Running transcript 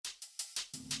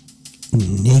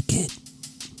naked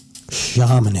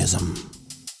shamanism.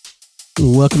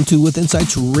 Welcome to With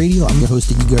Insights Radio. I'm your host,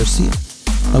 Iggy Garcia.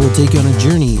 I will take you on a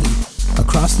journey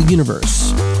across the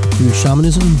universe through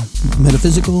shamanism,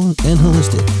 metaphysical, and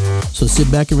holistic. So sit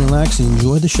back and relax and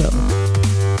enjoy the show.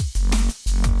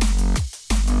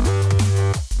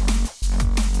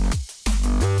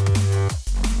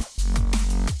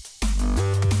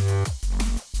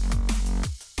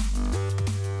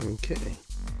 Okay.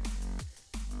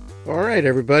 All right,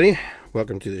 everybody.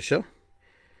 Welcome to the show.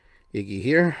 Iggy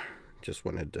here. Just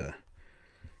wanted to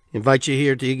invite you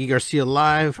here to Iggy Garcia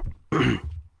Live.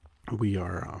 We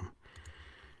are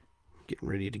getting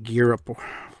ready to gear up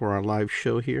for our live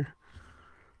show here.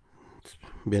 It's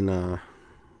been,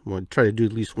 we'll try to do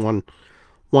at least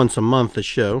once a month a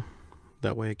show.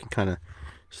 That way I can kind of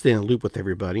stay in the loop with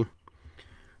everybody.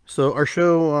 So our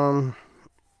show,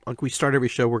 like we start every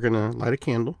show, we're going to light a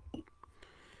candle.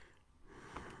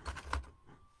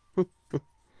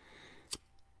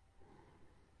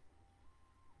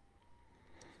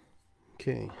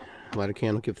 Okay, light a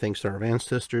candle, give thanks to our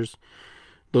ancestors,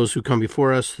 those who come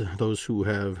before us, those who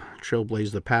have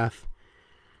trailblazed the path,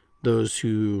 those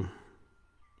who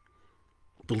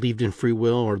believed in free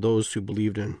will, or those who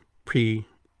believed in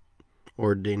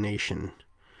preordination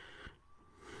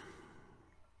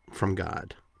from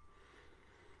God.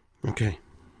 Okay,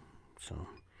 so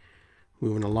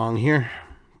moving along here.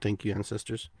 Thank you,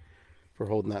 ancestors, for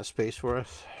holding that space for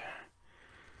us.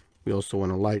 We also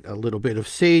want to light a little bit of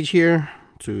sage here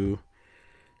to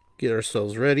get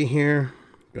ourselves ready here.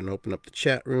 I'm going to open up the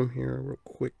chat room here real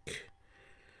quick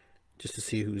just to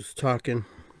see who's talking.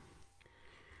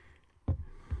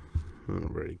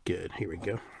 Very good. Here we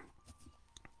go.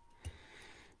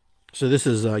 So this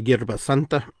is Yerba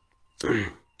Santa,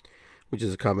 which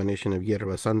is a combination of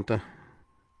Yerba Santa,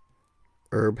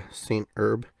 Saint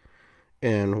herb,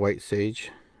 and white sage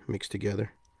mixed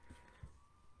together.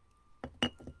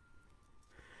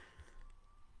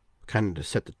 Kind of to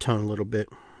set the tone a little bit.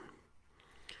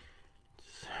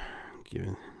 Just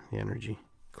giving the energy,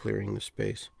 clearing the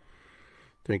space.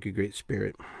 Thank you, Great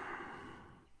Spirit.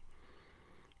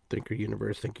 Thank you,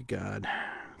 Universe. Thank you, God.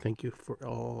 Thank you for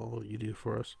all you do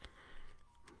for us.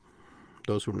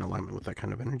 Those who are in alignment with that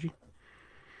kind of energy,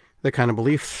 that kind of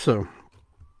belief. So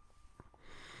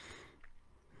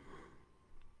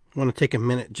I want to take a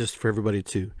minute just for everybody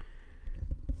to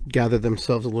gather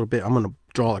themselves a little bit. I'm going to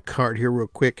draw a card here real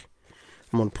quick.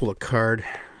 I'm going to pull a card.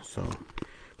 So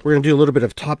we're going to do a little bit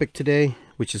of topic today,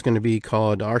 which is going to be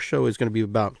called, our show is going to be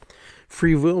about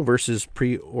free will versus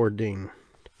preordained.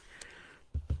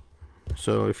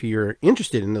 So if you're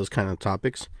interested in those kind of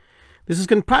topics, this is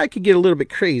going to probably could get a little bit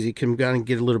crazy, can kind of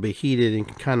get a little bit heated, and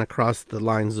can kind of cross the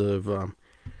lines of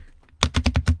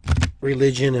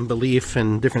religion and belief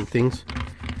and different things.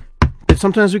 But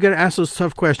sometimes we got to ask those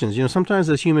tough questions. You know, sometimes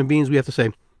as human beings, we have to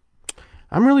say,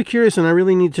 I'm really curious and I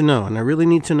really need to know. And I really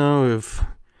need to know if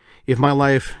my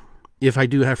life, if I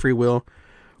do have free will,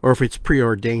 or if it's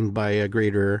preordained by a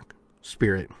greater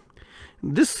spirit.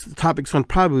 This topic's on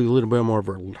probably a little bit more of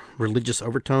a religious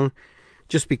overtone,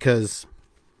 just because,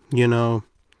 you know,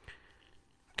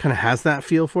 kind of has that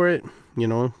feel for it. You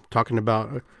know, talking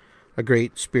about a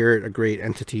great spirit, a great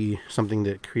entity, something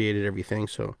that created everything.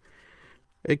 So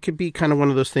it could be kind of one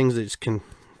of those things that can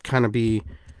kind of be,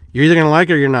 you're either going to like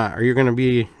it or you're not, or you're going to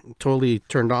be totally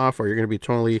turned off, or you're going to be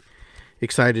totally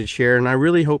excited to share. And I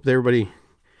really hope that everybody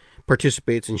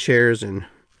participates and shares and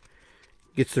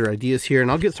gets their ideas here. And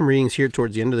I'll get some readings here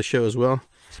towards the end of the show as well.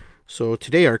 So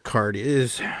today our card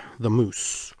is the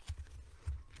Moose.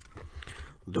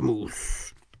 The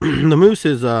Moose. The Moose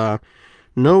is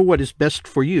know what is best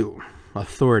for you.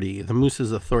 Authority. The Moose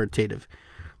is authoritative.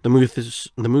 The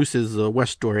moose is a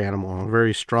West door animal, a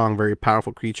very strong, very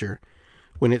powerful creature.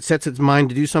 When it sets its mind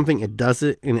to do something, it does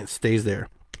it, and it stays there.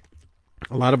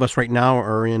 A lot of us right now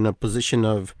are in a position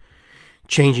of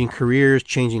changing careers,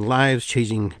 changing lives,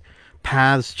 changing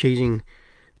paths, changing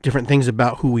different things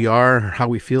about who we are, how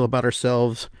we feel about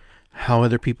ourselves, how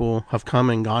other people have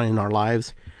come and gone in our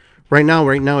lives. Right now,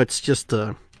 it's just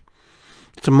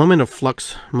it's a moment of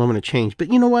flux, a moment of change.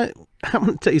 But you know what? I'm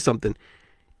going to tell you something.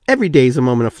 Every day is a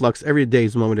moment of flux. Every day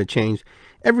is a moment of change.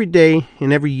 Every day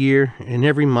and every year and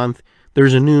every month,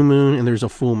 there's a new moon and there's a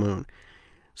full moon.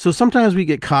 So sometimes we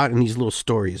get caught in these little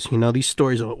stories. You know, these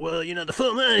stories of, well, you know, the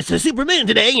full moon, it's a super moon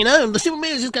today. You know, the super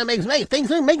moon is just going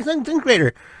to make things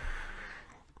greater.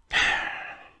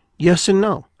 Yes and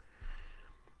no.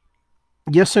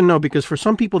 Yes and no, because for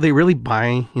some people, they really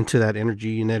buy into that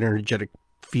energy and that energetic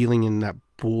feeling in that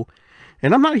pool.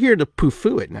 And I'm not here to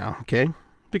poo-poo it now, okay?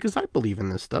 Because I believe in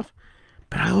this stuff.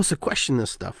 But I also question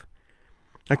this stuff.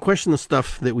 I question the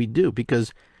stuff that we do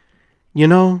because, you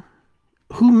know,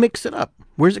 who mixed it up?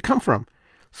 Where's it come from?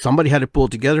 Somebody had to pull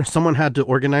it together. Someone had to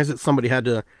organize it. Somebody had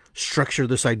to structure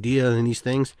this idea and these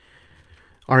things.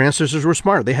 Our ancestors were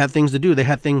smart. They had things to do. They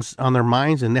had things on their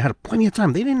minds, and they had plenty of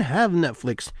time. They didn't have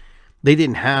Netflix. They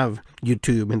didn't have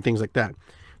YouTube and things like that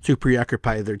to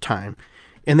preoccupy their time.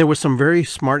 And there were some very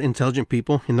smart, intelligent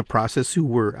people in the process who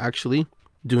were actually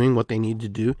doing what they needed to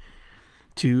do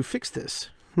to fix this.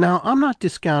 Now, I'm not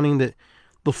discounting that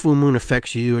the full moon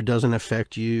affects you or doesn't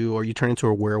affect you, or you turn into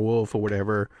a werewolf or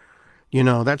whatever. You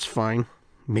know, that's fine.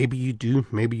 Maybe you do,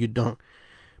 maybe you don't.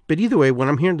 But either way, what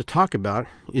I'm here to talk about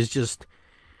is just,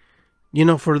 you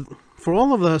know, for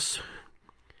all of us,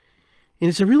 and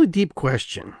it's a really deep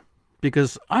question,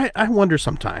 because I wonder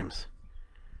sometimes,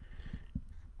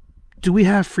 do we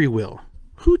have free will?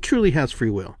 Who truly has free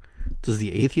will? Does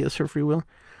the atheist have free will?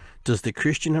 Does the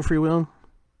Christian have free will?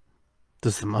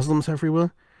 Does the Muslims have free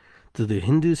will? Do the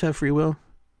Hindus have free will?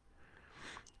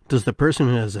 Does the person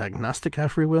who is agnostic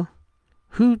have free will?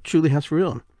 Who truly has free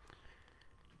will?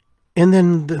 And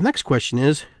then the next question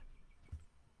is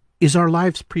our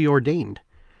lives preordained?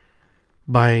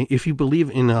 By, if you believe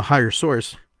in a higher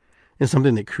source, in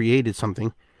something that created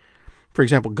something, for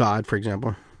example, God, for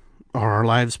example, are our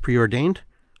lives preordained?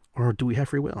 Or do we have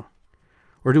free will?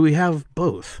 Or do we have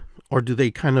both? Or do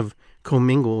they kind of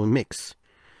commingle and mix?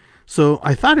 So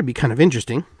I thought it'd be kind of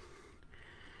interesting.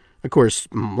 Of course,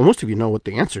 most of you know what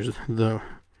the answer is, the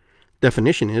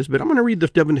definition is, but I'm going to read the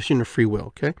definition of free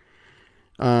will, okay?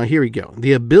 Here we go.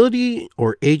 The ability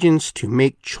or agents to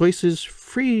make choices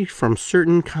free from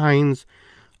certain kinds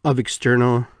of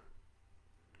external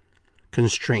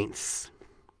constraints.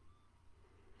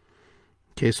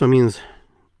 Okay, so it means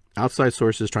outside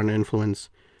sources trying to influence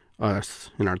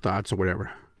us in our thoughts or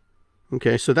whatever.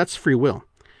 Okay, so that's free will.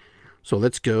 So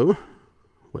let's go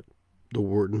what the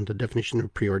word and the definition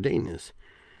of preordained is.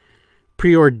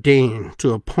 Preordain,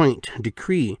 to appoint,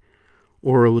 decree,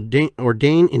 or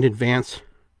ordain in advance,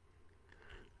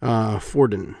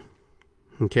 foredone.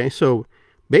 Okay, so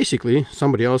basically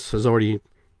somebody else has already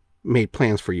made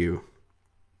plans for you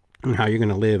and how you're going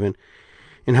to live and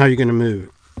how you're going to move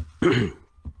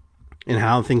and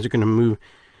how things are going to move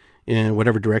in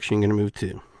whatever direction you're going to move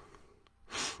to.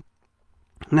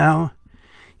 Now,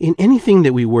 in anything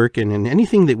that we work in and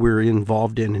anything that we're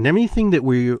involved in and anything that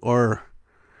we are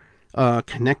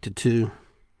connected to,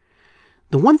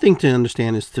 the one thing to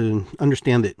understand is to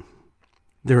understand that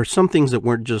there are some things that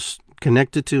we're just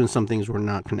connected to and some things we're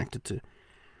not connected to.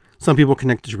 Some people are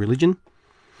connected to religion.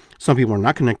 Some people are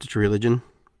not connected to religion.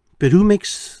 But who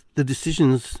makes the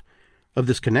decisions of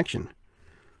this connection?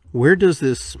 Where does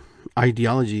this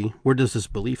ideology, where does this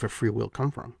belief of free will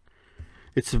come from?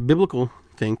 It's a biblical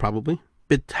thing, probably.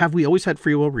 But have we always had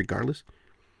free will regardless?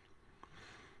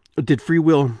 Did free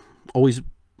will always,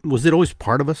 was it always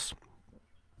part of us?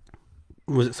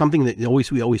 Was it something that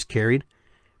we always carried?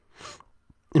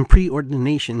 In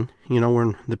preordination, you know, we're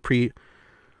in the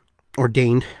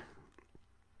preordained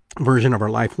version of our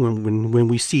life when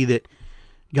we see that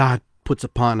God puts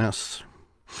upon us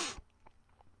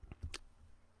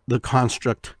the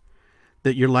construct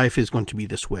that your life is going to be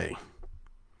this way.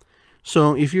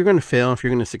 So if you're going to fail, if you're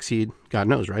going to succeed, God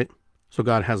knows, right? So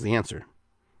God has the answer.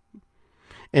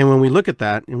 And when we look at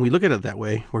that, and we look at it that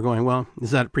way, we're going, well,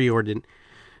 is that preordained?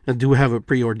 Do we have a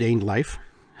preordained life?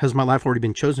 Has my life already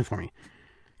been chosen for me?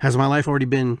 Has my life already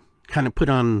been kind of put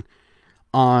on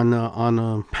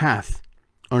a path,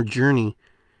 on a journey,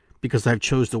 because I've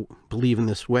chose to believe in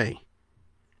this way?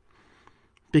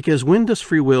 Because when is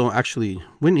free will actually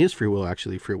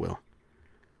free will?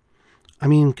 I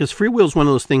mean, because free will is one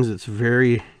of those things that's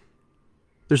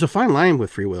there's a fine line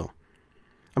with free will.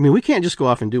 I mean, we can't just go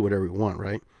off and do whatever we want,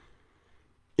 right?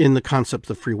 In the concept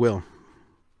of free will.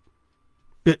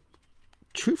 But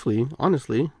truthfully,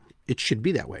 honestly, it should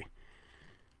be that way.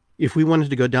 If we wanted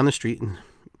to go down the street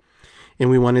and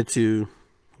we wanted to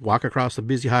walk across a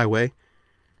busy highway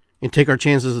and take our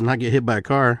chances and not get hit by a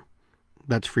car,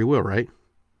 that's free will, right?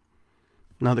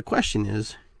 Now the question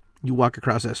is, you walk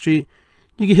across that street,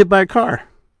 you get hit by a car.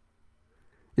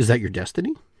 Is that your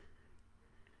destiny?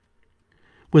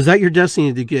 Was that your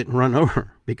destiny to get run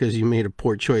over because you made a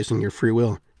poor choice in your free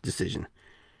will decision?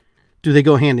 Do they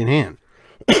go hand in hand?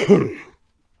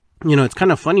 You know, it's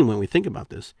kind of funny when we think about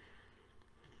this.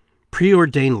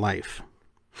 Preordained life.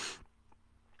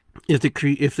 If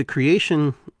the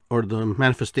creation or the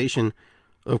manifestation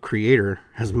of Creator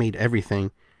has made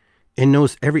everything and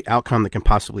knows every outcome that can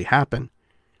possibly happen,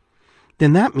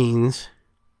 then that means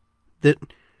that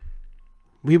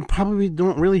we probably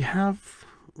don't really have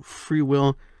free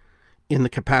will in the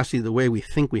capacity the way we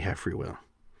think we have free will.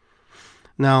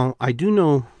 Now, I do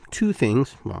know two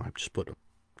things. Well, I just put up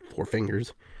 4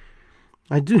 fingers.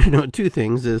 I do know two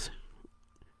things is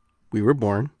we were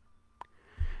born.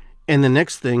 And the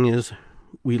next thing is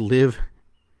we live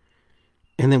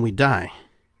and then we die.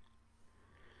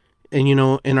 And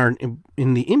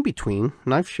in the in-between,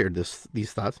 and I've shared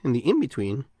these thoughts, in the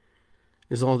in-between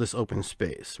is all this open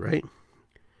space, right?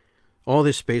 All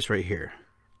this space right here.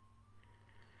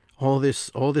 All this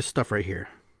stuff right here.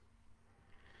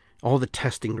 All the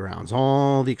testing grounds,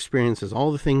 all the experiences,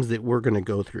 all the things that we're going to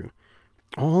go through.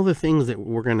 All the things that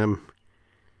we're going to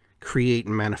create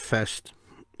and manifest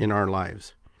in our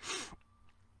lives.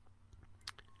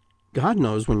 God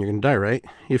knows when you're going to die, right?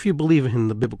 If you believe in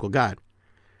the biblical God.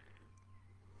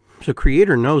 So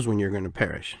Creator knows when you're going to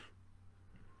perish.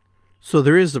 So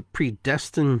there is a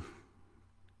predestined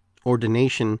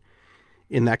ordination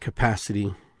in that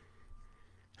capacity.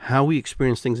 How we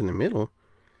experience things in the middle,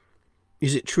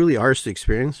 is it truly ours to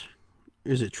experience?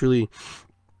 Is it truly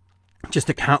just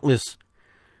a countless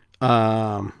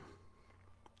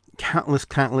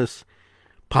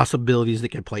possibilities that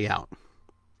can play out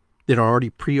that are already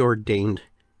preordained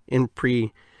and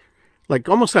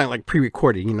almost like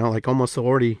pre-recorded, like almost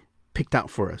already picked out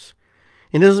for us.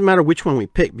 It doesn't matter which one we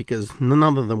pick because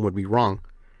none of them would be wrong.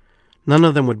 None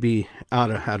of them would be out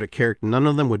of character. None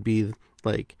of them would be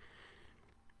like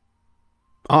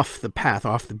off the path,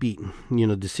 off the beat,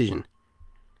 decision.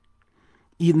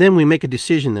 And then we make a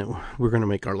decision that we're going to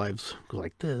make our lives go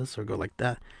like this or go like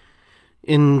that.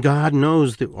 And God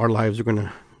knows that our lives are going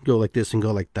to go like this and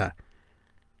go like that.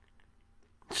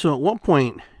 So at what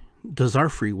point does our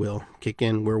free will kick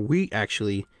in where we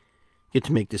actually get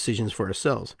to make decisions for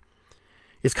ourselves?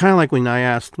 It's kind of like when I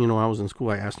asked, I was in school,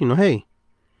 I asked, hey,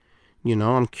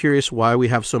 I'm curious why we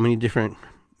have so many different,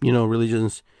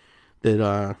 religions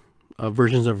that,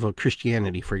 versions of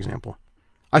Christianity, for example.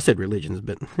 I said religions,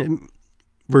 but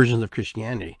versions of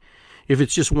Christianity. If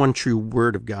it's just one true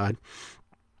word of God,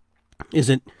 is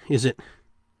it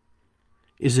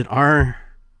our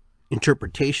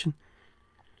interpretation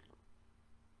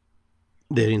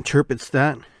that interprets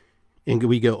that, and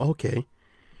we go, okay,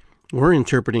 we're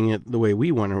interpreting it the way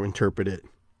we want to interpret it.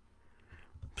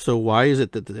 So why is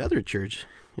it that the other church,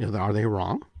 are they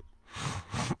wrong?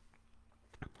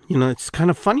 It's kind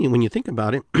of funny when you think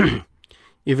about it.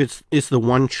 If it's the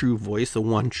one true voice, the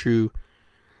one true,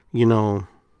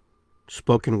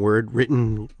 spoken word,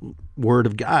 written word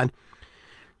of God,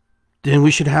 then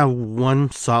we should have one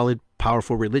solid,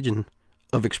 powerful religion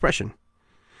of expression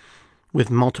with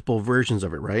multiple versions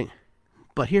of it, right?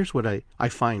 But here's what I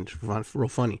find real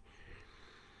funny.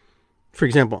 For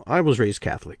example, I was raised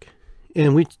Catholic,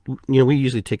 and we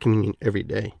usually take communion every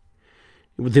day.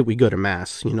 That we go to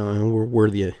mass, and we're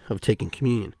worthy of taking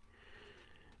communion.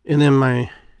 And then my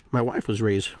wife was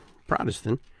raised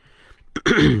Protestant.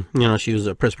 She was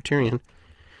a Presbyterian,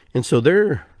 and so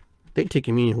they take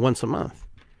communion once a month.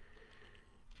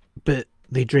 But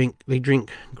they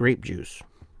drink grape juice,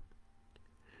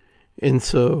 and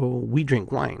so we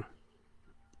drink wine.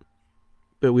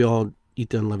 But we all eat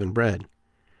the unleavened bread.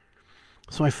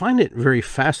 So I find it very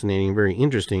fascinating, very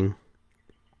interesting,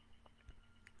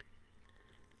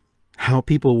 how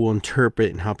people will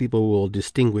interpret and how people will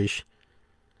distinguish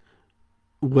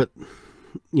what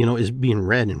is being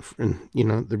read and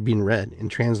they're being read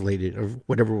and translated, or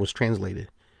whatever was translated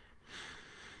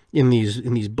in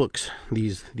these books,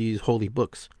 these holy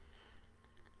books.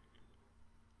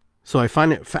 So I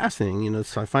find it fascinating,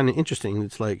 so I find it interesting.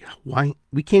 It's like, why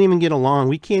we can't even get along,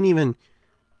 we can't even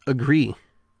agree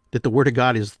that the Word of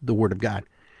God is the Word of God,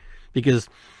 because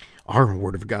our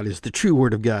Word of God is the true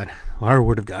Word of God. Our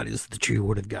Word of God is the true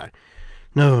Word of God.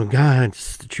 No,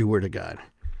 God's the true Word of God.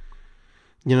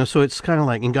 So it's kind of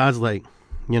like, and God's like,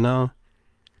 I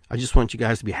just want you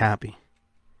guys to be happy.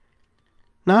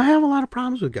 Now, I have a lot of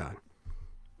problems with God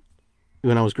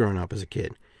when I was growing up as a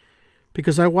kid,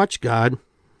 because I watched God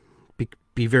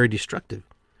be very destructive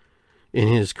in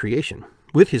His creation,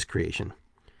 with His creation.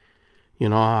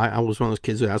 I was one of those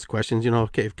kids who asked questions,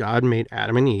 okay, if God made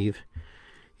Adam and Eve,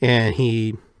 and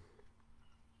He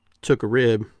took a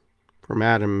rib from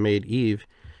Adam and made Eve,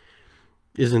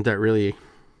 isn't that really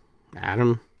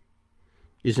Adam?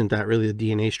 Isn't that really the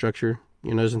DNA structure?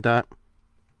 Isn't that?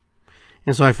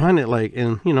 And so I find it like,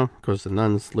 and of course the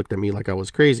nuns looked at me like I was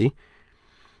crazy,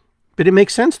 but it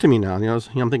makes sense to me now.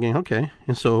 I'm thinking, okay.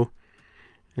 And so,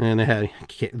 and they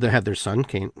had their son,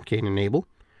 Cain and Abel.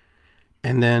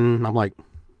 And then I'm like,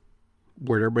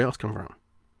 where did everybody else come from?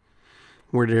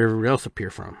 Where did everybody else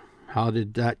appear from? How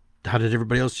did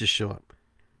everybody else just show up?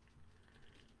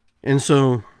 And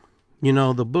so,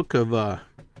 the book of, I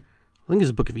think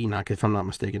it's the book of Enoch, if I'm not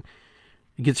mistaken.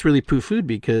 it gets really poo-pooed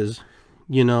because,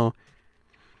 you know,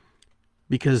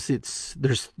 because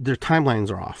their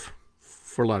timelines are off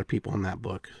for a lot of people in that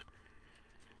book.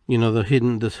 You know,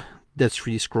 the Death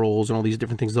Sea Scrolls and all these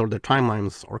different things, their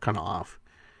timelines are kind of off.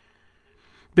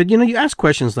 But, you know, you ask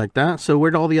questions like that. So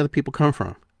where did all the other people come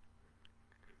from?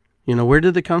 You know, where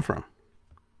did they come from?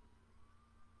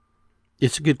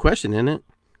 It's a good question, isn't it?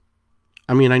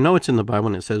 I mean, I know it's in the Bible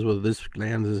and it says, well, this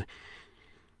land is...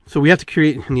 So we have to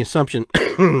create the assumption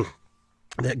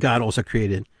that God also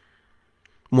created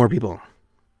more people.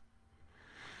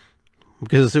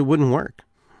 Because it wouldn't work.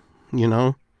 You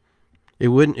know? It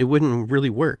wouldn't really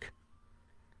work.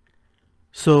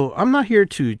 So I'm not here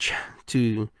to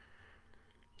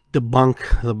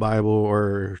debunk the Bible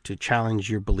or to challenge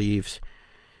your beliefs.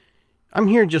 I'm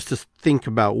here just to think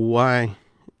about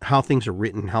how things are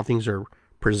written, how things are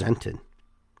presented.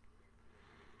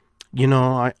 You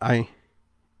know, I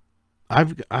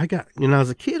got, you know, as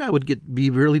a kid, I would be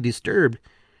really disturbed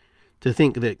to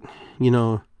think that, you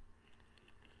know,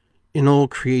 an all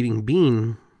creating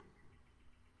being,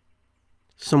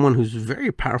 someone who's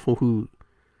very powerful, who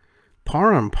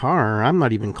par on par, I'm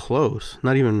not even close,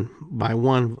 not even by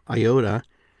one iota,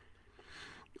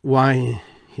 why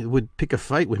he would pick a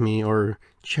fight with me or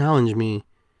challenge me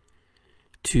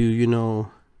to, you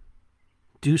know,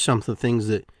 do some of the things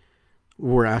that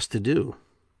we're asked to do.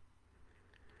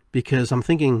 Because I'm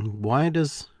thinking,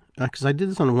 because I did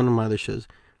this on one of my other shows,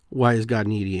 why is God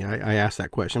needy? I asked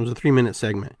that question. It was a 3-minute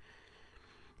segment.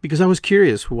 Because I was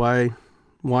curious why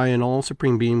an all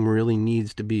supreme being really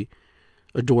needs to be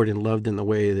adored and loved in the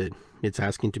way that it's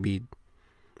asking to be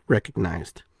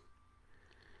recognized.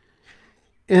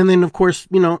 And then, of course,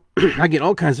 you know, I get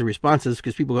all kinds of responses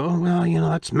because people go, oh, well, you know,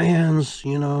 that's man's,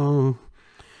 you know,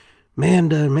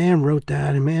 man wrote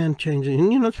that and man changed it.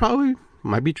 And, you know, it's probably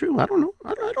might be true. I don't know.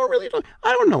 I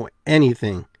don't know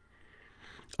anything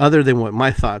other than what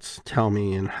my thoughts tell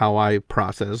me and how I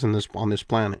process on this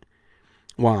planet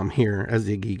while I'm here as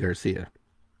Iggy Garcia.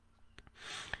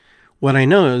 What I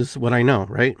know is what I know,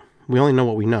 right? We only know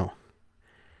what we know.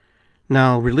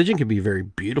 Now, religion could be a very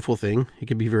beautiful thing. It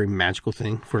could be a very magical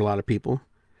thing for a lot of people.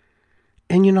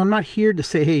 And, you know, I'm not here to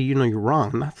say, hey, you know, you're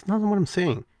wrong. That's not what I'm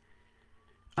saying.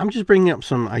 I'm just bringing up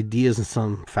some ideas and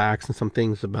some facts and some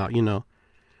things about, you know,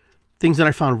 things that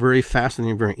I found very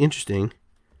fascinating, very interesting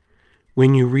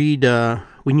when you read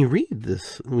these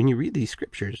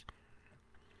scriptures.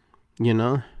 You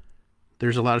know,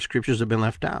 there's a lot of scriptures that have been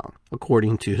left out,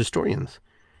 according to historians.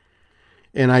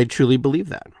 And I truly believe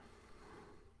that.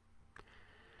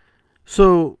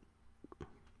 So,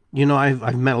 you know,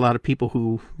 I've met a lot of people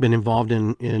who've been involved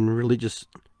in religious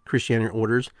Christianity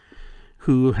orders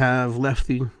who have left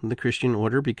the Christian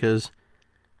order because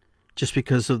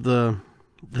of the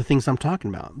things I'm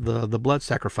talking about, the blood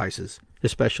sacrifices,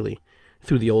 especially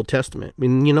through the Old Testament. I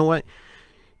mean, you know what?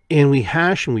 And we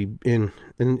hash and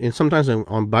sometimes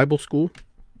on Bible school,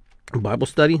 Bible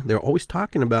study, they're always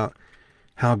talking about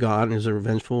how God is a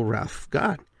revengeful, wrathful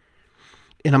God.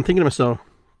 And I'm thinking to myself,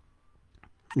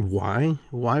 why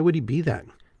would he be that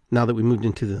now that we moved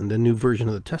into the new version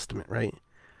of the Testament, right?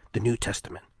 The New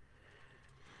Testament.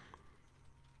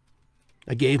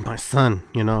 I gave my son,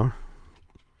 you know,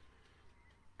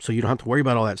 so you don't have to worry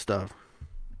about all that stuff.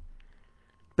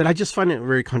 But I just find it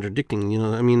very contradicting, you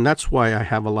know. I mean, that's why I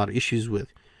have a lot of issues with,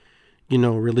 you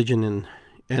know, religion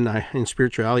and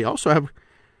spirituality. Also,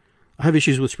 I have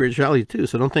issues with spirituality too,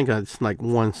 so don't think it's like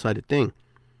one-sided thing.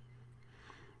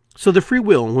 So the free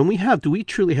will, do we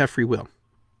truly have free will?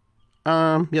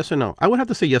 Yes or no? I would have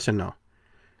to say yes and no.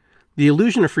 The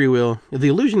illusion of free will, the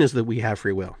illusion is that we have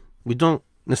free will. We don't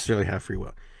necessarily have free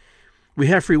will. We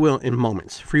have free will in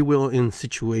moments, free will in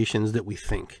situations that we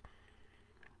think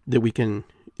that we can,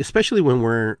 especially when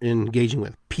we're engaging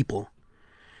with people.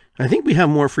 I think we have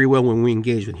more free will when we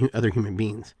engage with other human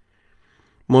beings,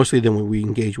 mostly than when we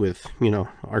engage with, you know,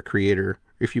 our creator,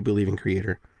 if you believe in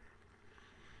creator.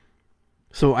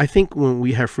 So I think when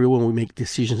we have free will, when we make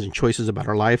decisions and choices about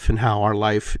our life and how our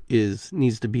life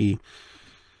needs to be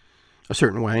a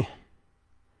certain way,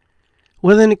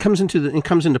 well, then it comes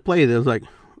into play. There's like,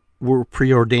 we're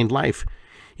preordained life.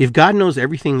 If God knows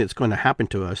everything that's going to happen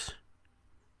to us,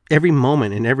 every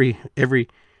moment and every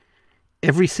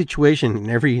situation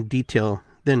and every detail,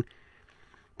 then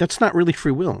that's not really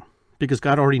free will, because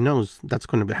God already knows that's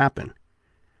going to happen.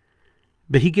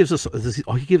 But He gives us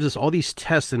all these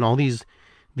tests and all these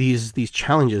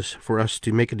challenges for us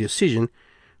to make a decision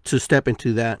to step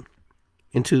into that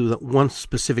one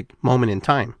specific moment in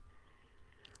time.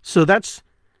 So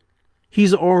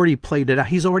He's already played it out.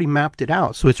 He's already mapped it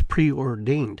out. So it's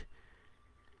preordained.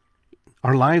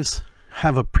 Our lives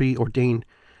have a preordained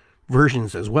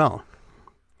versions as well.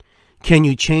 Can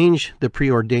you change the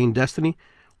preordained destiny?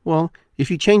 Well, if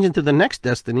you change into the next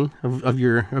destiny of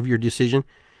your decision,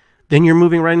 then you're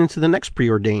moving right into the next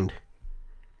preordained.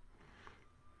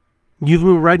 You've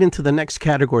moved right into the next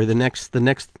category, the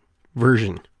next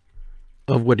version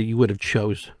of what you would have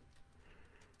chose.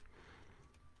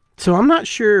 So I'm not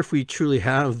sure if we truly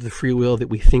have the free will that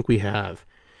we think we have.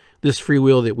 This free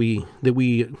will that we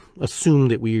assume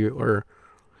that we are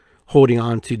holding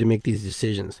on to make these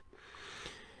decisions.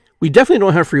 We definitely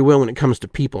don't have free will when it comes to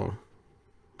people.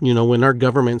 You know, when our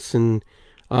governments and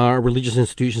our religious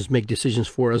institutions make decisions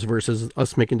for us versus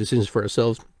us making decisions for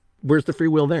ourselves, where's the free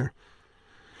will there?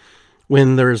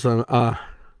 When there's a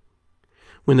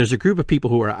group of people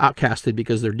who are outcasted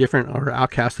because they're different, or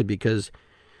outcasted because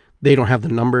they don't have the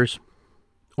numbers,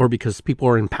 or because people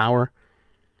are in power,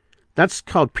 that's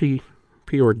called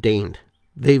preordained.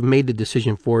 They've made the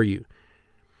decision for you.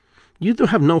 You don't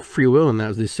have no free will in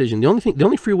that decision. The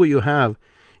only free will you have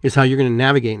is how you're going to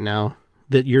navigate now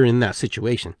that you're in that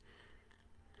situation.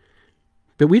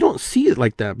 But we don't see it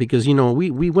like that because, you know,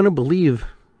 we want to believe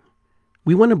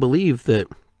that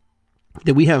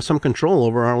we have some control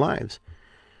over our lives.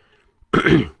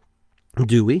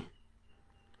 Do we?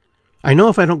 I know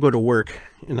if I don't go to work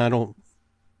and I don't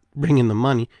bring in the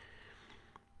money,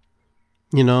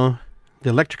 you know,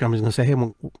 the electric company's going to say,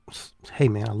 hey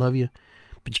man, I love you,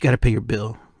 but you got to pay your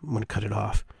bill. I'm going to cut it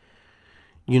off.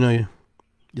 You know,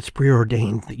 it's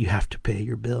preordained that you have to pay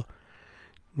your bill.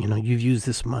 You know, you've used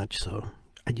this much, so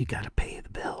you got to pay the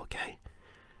bill, okay?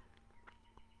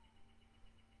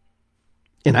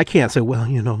 And I can't say, well,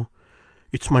 you know,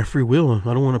 it's my free will.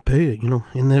 I don't want to pay it, you know.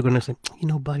 And they're going to say, you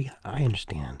know, buddy, I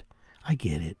understand. I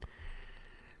get it.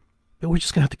 But we're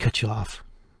just going to have to cut you off.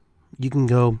 You can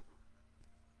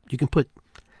put,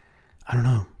 I don't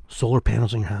know, solar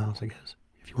panels in your house, I guess,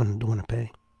 if you don't want to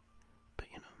pay. But,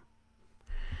 you know.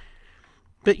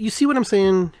 But you see what I'm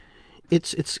saying?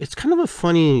 It's kind of a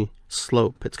funny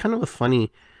slope. It's kind of a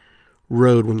funny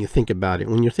road when you think about it.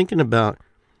 When you're thinking about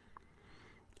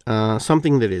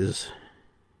something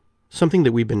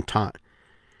that we've been taught,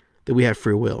 that we have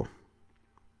free will,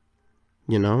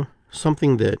 you know,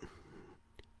 something that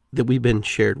we've been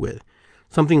shared with,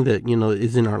 something that, you know,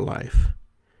 is in our life.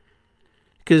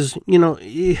 Because, you know,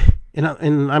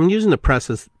 and I'm using the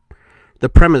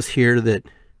premise here that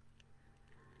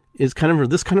is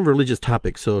this kind of religious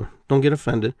topic, so don't get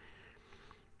offended.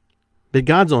 But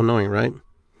God's all knowing, right?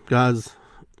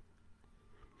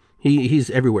 He's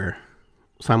everywhere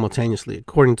simultaneously,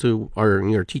 according to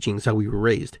our teachings, how we were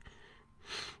raised.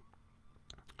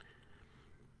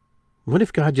 What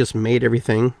if God just made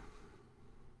everything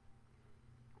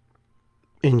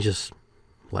and just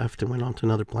left and went on to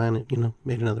another planet, you know,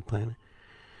 made another planet,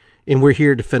 and we're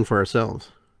here to fend for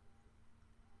ourselves?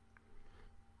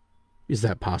 Is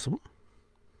that possible?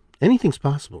 Anything's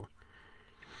possible.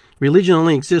 Religion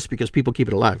only exists because people keep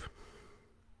it alive.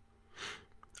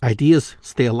 Ideas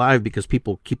stay alive because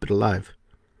people keep it alive.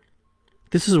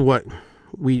 This is what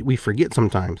we forget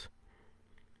sometimes.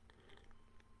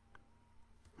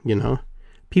 You know,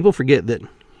 people forget that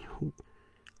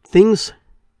things,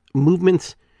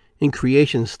 movements, and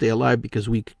creations stay alive because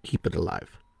we keep it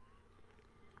alive.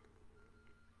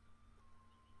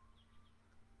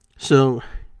 So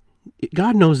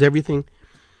God knows everything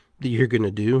that you're going to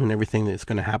do and everything that's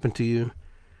going to happen to you.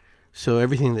 So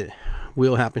everything that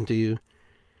will happen to you.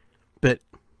 But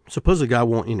supposedly God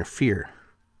won't interfere.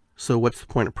 So what's the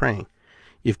point of praying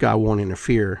if God won't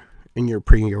interfere in your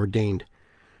preordained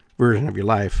version of your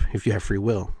life if you have free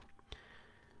will?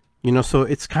 You know, so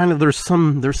it's kind of, there's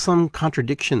some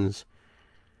contradictions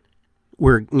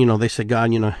where, you know, they say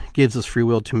God, you know, gives us free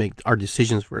will to make our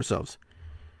decisions for ourselves.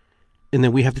 And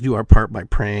then we have to do our part by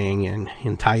praying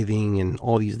and tithing and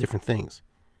all these different things.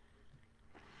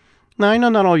 Now, I know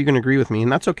not all you're going to agree with me,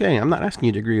 and that's okay. I'm not asking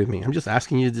you to agree with me. I'm just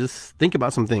asking you to just think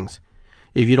about some things.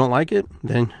 If you don't like it,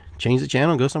 then change the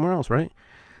channel and go somewhere else, right?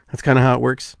 That's kind of how it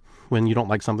works when you don't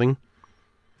like something,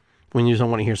 when you just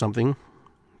don't want to hear something.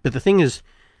 But the thing is,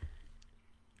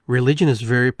 religion is a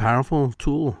very powerful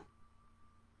tool.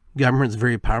 Government is a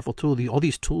very powerful tool. All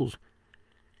these tools.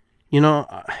 You know,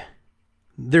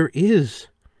 there is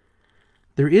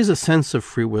a sense of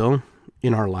free will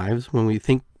in our lives when we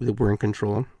think that we're in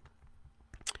control.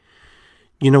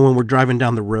 You know, when we're driving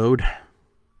down the road,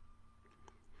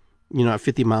 you know, at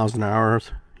 50 miles an hour,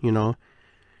 you know,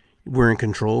 we're in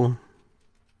control.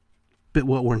 But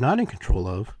what we're not in control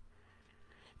of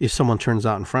is someone turns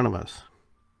out in front of us,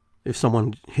 if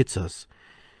someone hits us,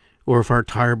 or if our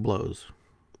tire blows.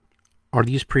 Are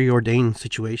these preordained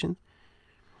situations?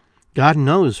 God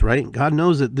knows, right? God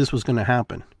knows that this was going to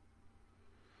happen.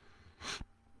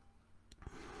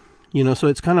 So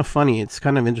it's kind of funny. It's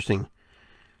kind of interesting.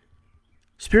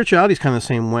 Spirituality is kind of the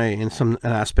same way in some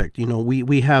aspect.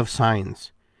 We have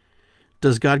signs.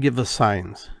 Does God give us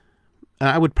signs?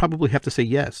 I would probably have to say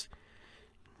yes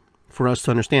for us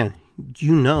to understand.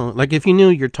 Like if you knew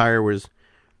your tire was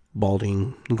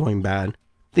balding and going bad,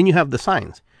 then you have the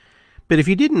signs. But if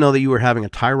you didn't know that you were having a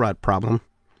tie rod problem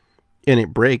and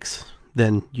it breaks,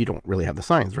 then you don't really have the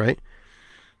signs, right?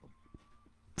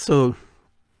 So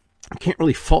I can't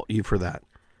really fault you for that.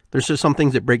 There's just some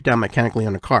things that break down mechanically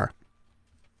on a car.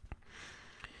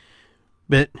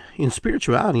 But in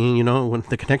spirituality, when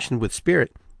the connection with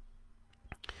spirit,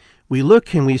 we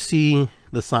look and we see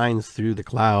the signs through the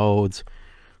clouds,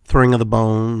 throwing of the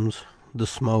bones, the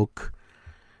smoke,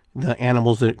 the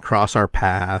animals that cross our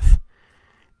path,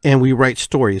 and we write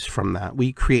stories from that.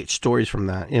 We create stories from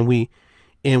that, and we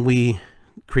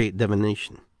create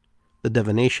divination. The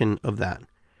divination of that.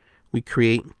 We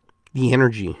create the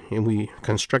energy, and we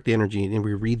construct the energy, and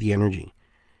we read the energy.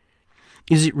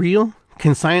 Is it real?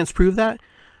 Can science prove that?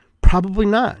 Probably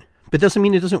not. But it doesn't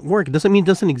mean it doesn't work. It doesn't mean it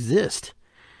doesn't exist.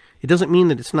 It doesn't mean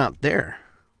that it's not there.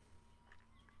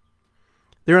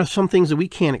 There are some things that we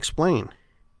can't explain.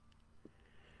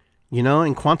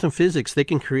 In quantum physics, they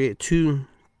can create they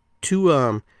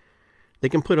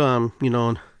can put an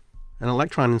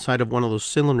electron inside of one of those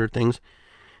cylinder things,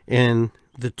 and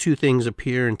the two things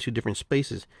appear in two different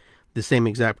spaces, the same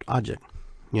exact object,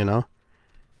 And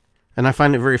I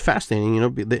find it very fascinating,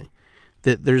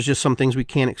 that there's just some things we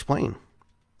can't explain.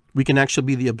 We can actually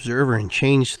be the observer and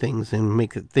change things and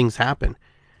make things happen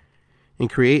and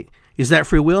create. Is that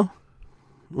free will?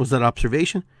 Was that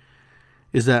observation?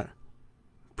 Is that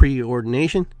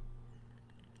preordination?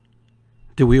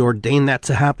 Did we ordain that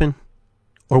to happen?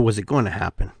 Or was it going to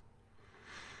happen?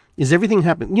 Is everything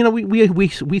happen?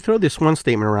 We throw this one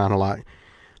statement around a lot.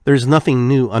 There's nothing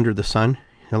new under the sun.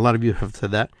 A lot of you have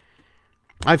said that.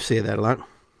 I've said that a lot.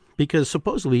 Because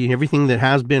supposedly everything that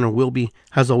has been or will be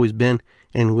has always been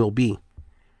and will be.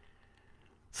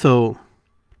 So,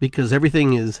 because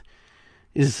everything is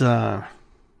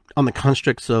on the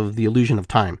constructs of the illusion of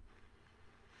time.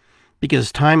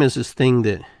 Because time is this thing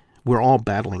that we're all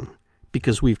battling.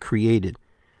 Because we've created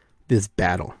this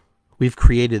battle. We've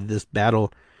created this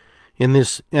battle. And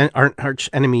our arch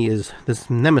enemy this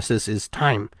nemesis is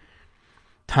time.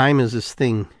 Time is this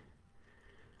thing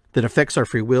that affects our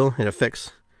free will. It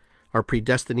affects our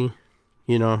predestiny.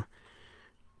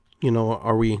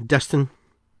 Are we destined?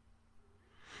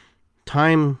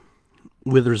 Time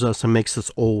withers us and makes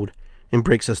us old and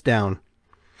breaks us down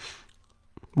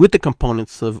with the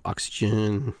components of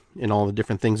oxygen and all the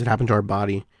different things that happen to our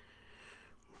body.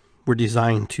 We're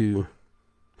designed to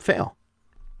fail.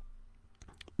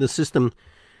 The system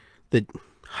that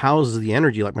houses the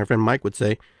energy, like my friend Mike would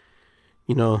say,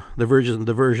 the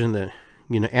version that,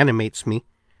 animates me,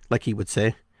 like he would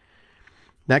say,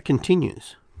 that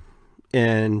continues.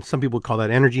 And some people call that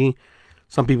energy.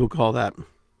 Some people call that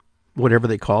whatever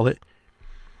they call it.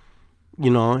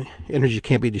 Energy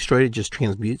can't be destroyed. It just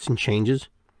transmutes and changes.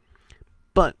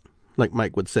 But, like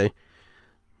Mike would say,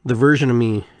 the version of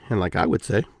me, and like I would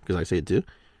say, because I say it too,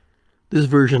 this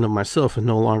version of myself is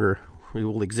no longer, it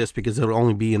will exist because it will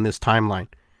only be in this timeline.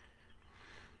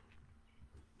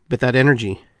 But that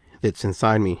energy that's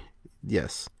inside me,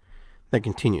 yes, that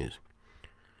continues.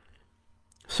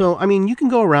 So, you can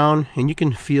go around and you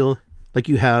can feel like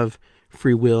you have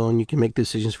free will and you can make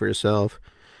decisions for yourself.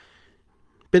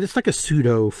 But it's like a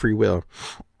pseudo free will.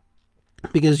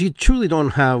 Because you truly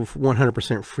don't have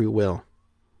 100% free will.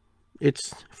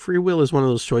 Free will is one of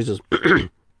those choices that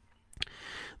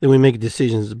we make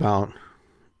decisions about.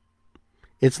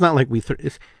 It's not like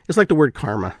it's like the word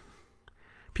karma.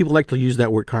 People like to use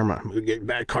that word karma.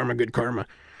 Bad karma, good karma.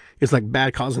 It's like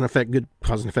bad cause and effect, good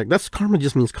cause and effect. That's karma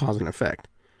just means cause and effect.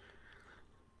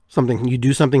 You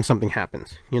do something, something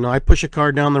happens. I push a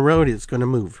car down the road, it's going to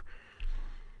move.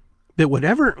 But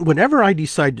whatever I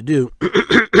decide to do,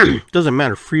 doesn't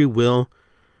matter, free will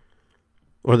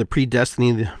or the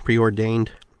predestiny, the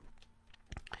preordained.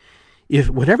 If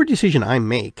whatever decision I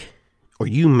make or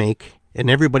you make and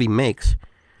everybody makes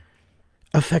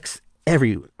affects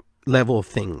every level of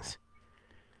things.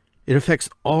 It affects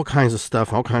all kinds of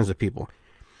stuff, all kinds of people.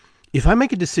 If I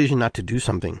make a decision not to do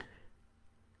something,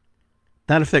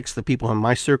 that affects the people in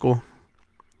my circle,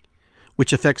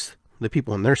 which affects the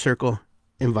people in their circle,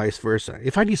 and vice versa.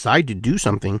 If I decide to do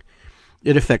something,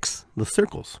 it affects the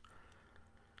circles.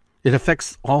 It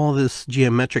affects all this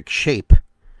geometric shape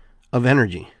of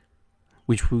energy,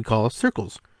 which we call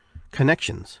circles,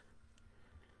 connections.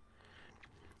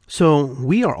 So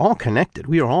we are all connected.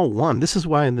 We are all one. This is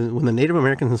why when the Native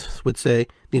Americans would say,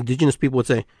 the indigenous people would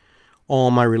say, all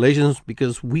my relations,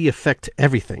 because we affect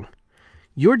everything.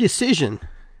 Your decision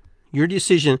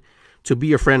to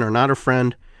be a friend or not a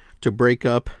friend, to break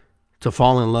up, to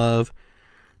fall in love,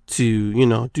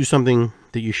 to, do something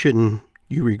that you shouldn't,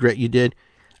 you regret you did,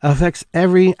 affects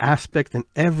every aspect and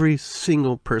every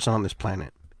single person on this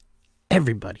planet.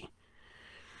 Everybody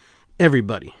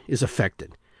is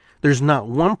affected. There's not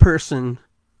one person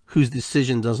whose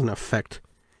decision doesn't affect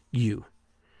you.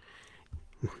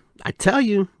 I tell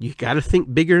you, you got to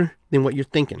think bigger than what you're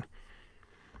thinking.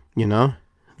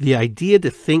 The idea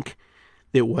to think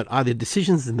that what are the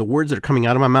decisions and the words that are coming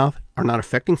out of my mouth are not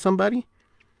affecting somebody.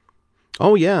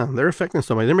 Oh yeah, they're affecting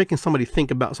somebody. They're making somebody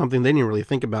think about something they didn't really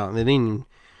think about, and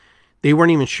they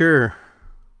weren't even sure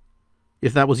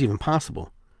if that was even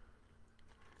possible.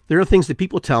 There are things that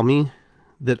people tell me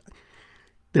that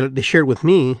they shared with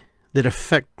me that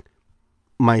affect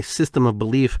my system of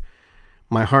belief,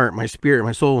 my heart, my spirit,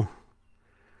 my soul.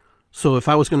 So if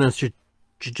I was going to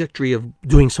trajectory of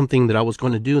doing something that I was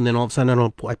going to do, and then all of a sudden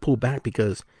I pull back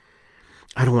because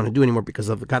I don't want to do anymore because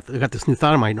I got this new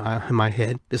thought in my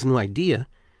head, this new idea,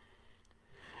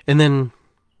 and then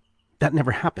that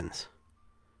never happens.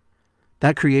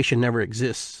 That creation never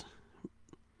exists,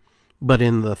 but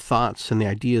in the thoughts and the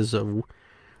ideas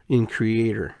in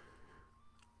Creator.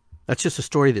 That's just a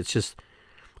story that's just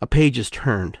a page is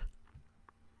turned.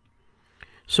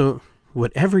 So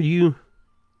whatever you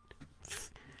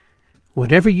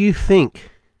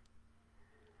think,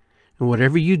 and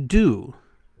whatever you do,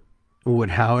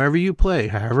 however you play,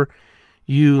 however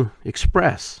you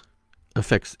express,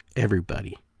 affects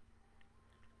everybody.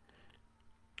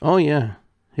 Oh yeah,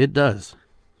 it does.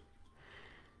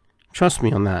 Trust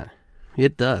me on that.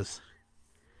 It does.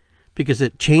 Because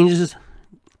it changes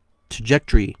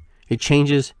trajectory. It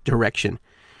changes direction.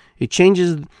 It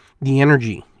changes the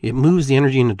energy. It moves the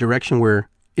energy in a direction where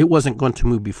it wasn't going to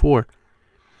move before.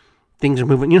 Things are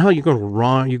moving. You know how you're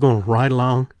going right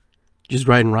along, just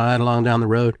riding right along down the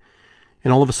road,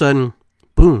 and all of a sudden,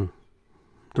 boom,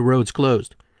 the road's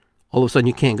closed. All of a sudden,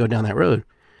 you can't go down that road,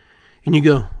 and you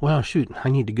go, "Wow, shoot, I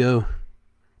need to go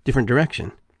different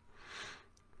direction."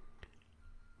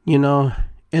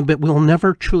 But we'll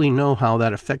never truly know how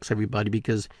that affects everybody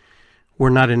because we're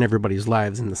not in everybody's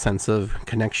lives in the sense of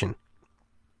connection.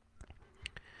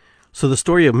 So the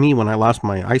story of me when I lost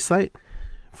my eyesight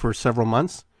for several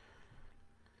months,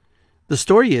 the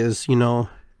story is,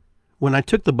 when I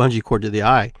took the bungee cord to the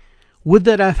eye, would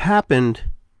that have happened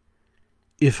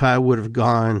if I would have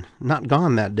not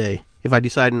gone that day, if I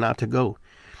decided not to go,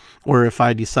 or if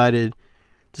I decided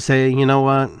to say, you know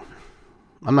what,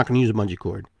 I'm not going to use a bungee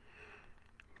cord?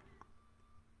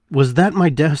 Was that my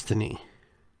destiny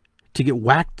to get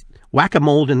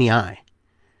whack-a-mole in the eye?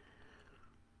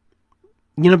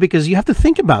 Because you have to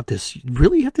think about this. You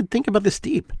really have to think about this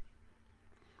deep.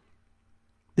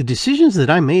 The decisions that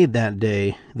I made that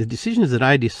day, the decisions that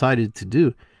I decided to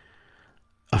do,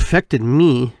 affected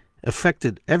me,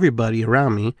 affected everybody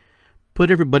around me,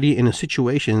 put everybody in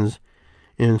situations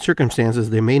and circumstances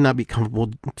they may not be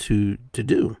comfortable to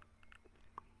do.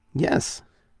 Yes.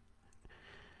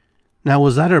 Now,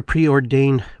 was that a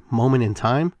preordained moment in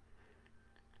time?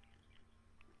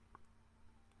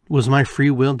 Was my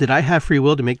free will? Did I have free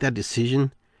will to make that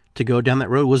decision to go down that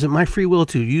road? Was it my free will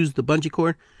to use the bungee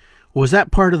cord? Or was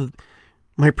that part of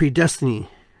my predestiny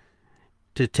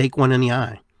to take one in the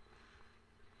eye?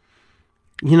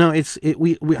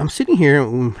 I'm sitting here,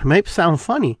 it might sound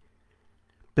funny,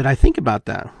 but I think about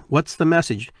that. What's the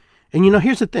message? And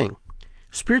here's the thing.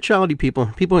 Spirituality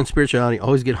people in spirituality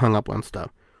always get hung up on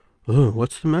stuff. Oh,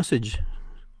 what's the message?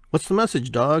 What's the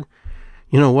message, dog?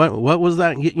 What was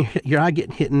that? Your eye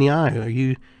getting hit in the eye? Are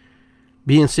you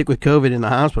being sick with COVID in the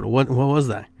hospital? What was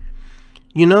that?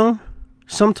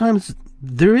 Sometimes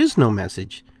there is no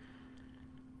message.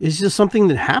 It's just something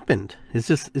that happened.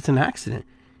 It's an accident.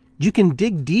 You can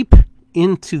dig deep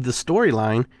into the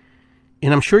storyline,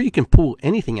 and I'm sure you can pull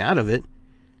anything out of it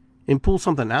and pull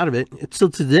something out of it. So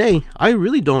today, I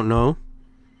really don't know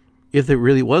if there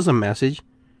really was a message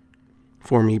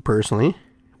for me personally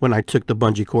when I took the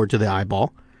bungee cord to the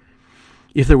eyeball.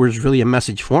 If there was really a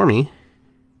message for me,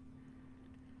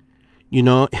 in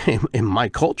my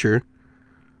culture,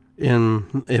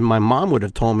 and my mom would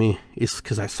have told me it's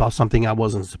because I saw something I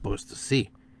wasn't supposed to see.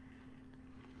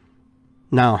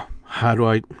 Now, how do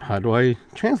I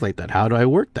translate that? How do I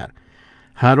work that?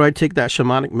 How do I take that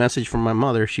shamanic message from my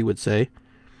mother? She would say,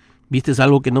 "Vistes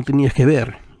algo que no tenías que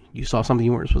ver." You saw something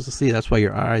you weren't supposed to see. That's why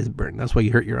your eyes burned. That's why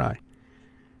you hurt your eye.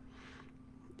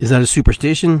 Is that a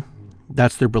superstition?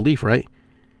 That's their belief, right?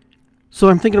 So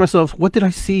I'm thinking to myself, what did I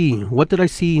see? What did I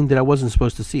see that I wasn't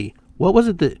supposed to see? What was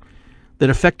it that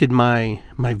affected my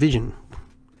vision?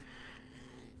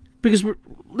 Because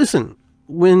listen,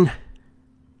 and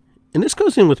this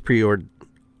goes in with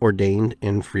preordained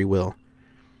and free will.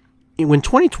 When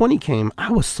 2020 came,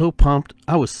 I was so pumped.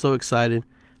 I was so excited.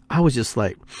 I was just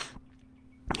like,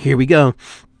 here we go.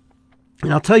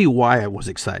 And I'll tell you why I was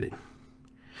excited.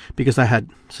 Because I had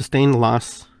sustained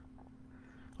loss,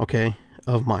 okay,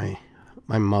 of my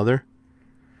mother.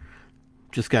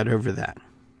 Just got over that.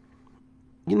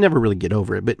 You never really get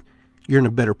over it, but you're in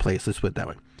a better place, let's put it that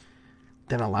way.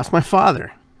 Then I lost my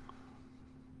father.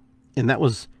 And that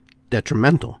was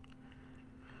detrimental.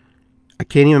 I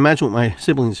can't even imagine what my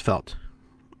siblings felt.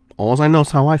 All I know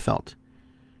is how I felt.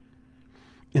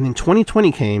 And then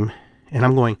 2020 came, and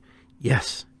I'm going,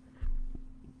 yes,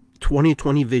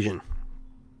 2020 vision.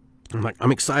 I'm like,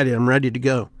 I'm excited. I'm ready to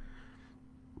go.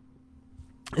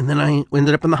 And then I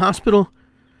ended up in the hospital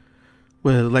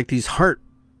with like these heart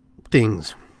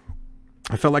things.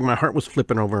 I felt like my heart was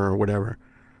flipping over or whatever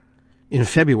in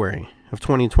February of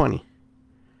 2020.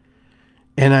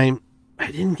 And I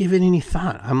didn't give it any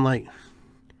thought. I'm like,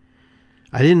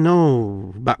 I didn't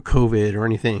know about COVID or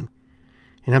anything.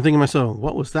 And I'm thinking to myself,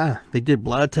 what was that? They did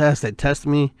blood tests. They tested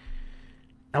me.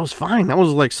 I was fine. I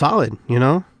was like solid, you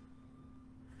know.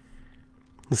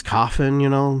 This coughing, you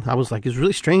know. I was like, it's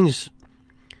really strange.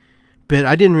 But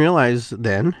I didn't realize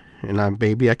then, and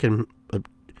maybe I can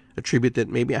attribute that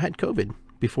maybe I had COVID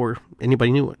before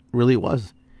anybody knew what it really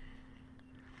was.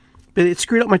 But it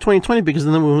screwed up my 2020 because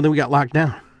then we got locked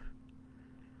down.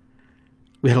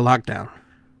 We had a lockdown,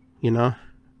 you know.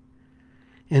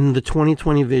 And the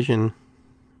 2020 vision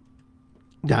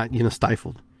got,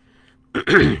 stifled.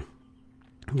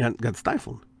 got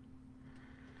stifled.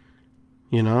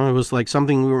 You know, it was like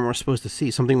something we weren't supposed to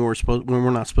see, something we we're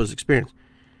not supposed to experience.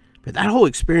 But that whole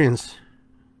experience,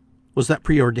 was that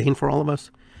preordained for all of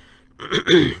us?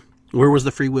 Where was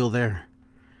the free will there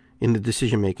in the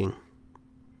decision making?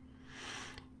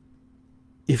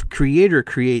 If Creator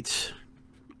creates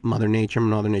Mother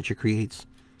Nature creates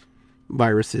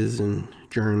viruses and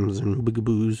germs and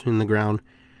boogaboos in the ground,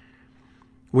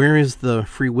 where is the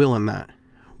free will in that?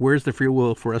 Where's the free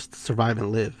will for us to survive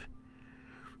and live?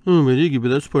 Oh, but Iggy, but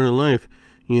that's part of life.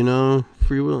 You know,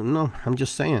 free will. No, I'm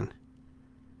just saying.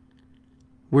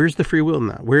 Where's the free will in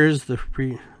that? Where's the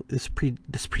this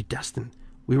predestined?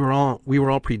 We were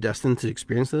all predestined to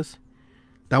experience this.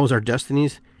 That was our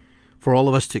destinies, for all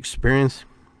of us to experience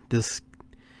this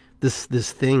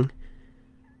thing.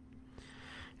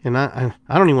 And I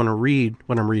don't even want to read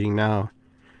what I'm reading now,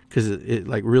 because it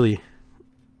like really,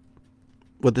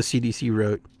 what the CDC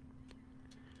wrote.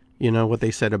 You know what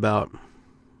they said about.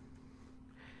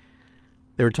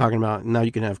 They were talking about now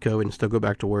you can have COVID and still go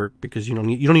back to work because you don't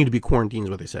need to be quarantined,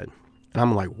 is what they said. And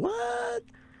I'm like, what?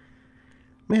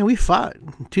 Man, we fought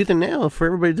tooth and nail for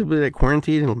everybody to be like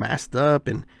quarantined and masked up,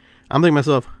 and I'm thinking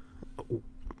to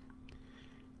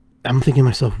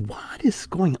myself, what is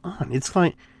going on? It's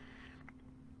like,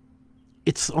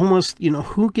 it's almost,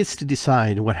 who gets to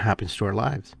decide what happens to our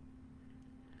lives?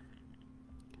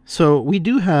 So we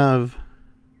do have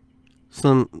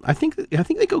some. I think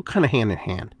they go kind of hand in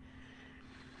hand.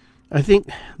 I think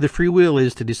the free will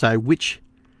is to decide which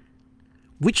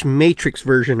matrix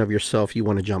version of yourself you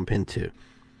want to jump into.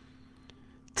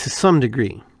 To some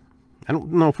degree. I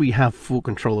don't know if we have full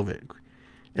control of it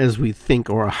as we think,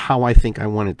 or how I think I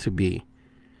want it to be.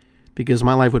 Because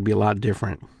my life would be a lot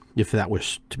different if that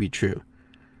was to be true.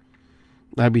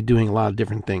 I'd be doing a lot of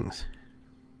different things.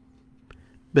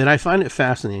 But I find it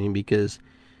fascinating because,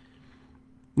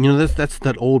 that's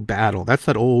that old battle. That's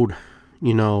that old,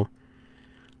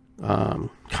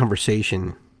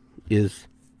 conversation is,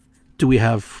 do we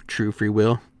have true free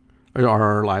will, or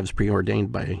are our lives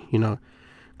preordained by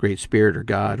Great Spirit or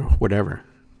God or whatever?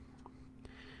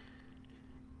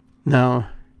 Now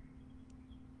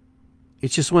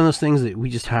it's just one of those things that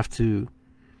we just have to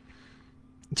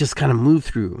just kind of move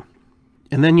through.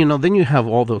 And then then you have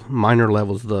all the minor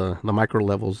levels, the micro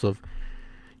levels of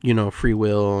free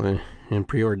will and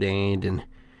preordained, and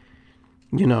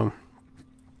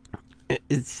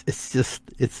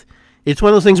it's one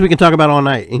of those things we can talk about all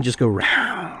night and just go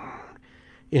round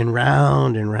and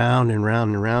round and round and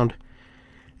round and round.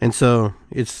 And so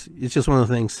it's just one of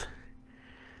the things.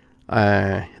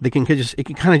 It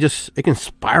can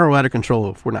spiral out of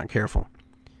control if we're not careful.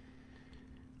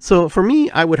 So for me,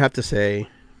 I would have to say,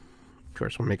 of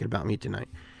course, we'll make it about me tonight.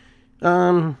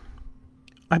 I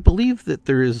believe that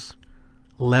there is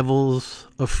levels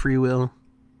of free will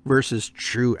versus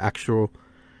true, actual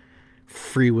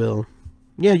free will.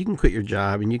 Yeah, you can quit your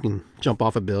job and you can jump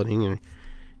off a building and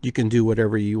you can do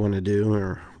whatever you want to do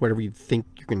or whatever you think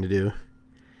you're going to do.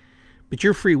 But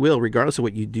your free will, regardless of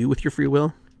what you do with your free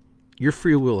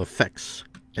will affects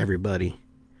everybody.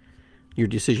 Your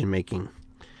decision making.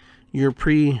 Your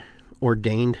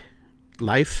preordained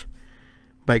life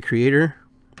by Creator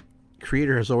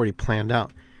has already planned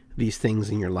out these things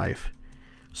in your life.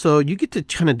 So you get to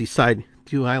kind of decide,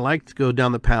 do I like to go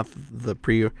down the path of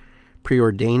the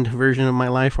preordained version of my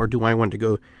life, or do I want to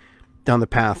go down the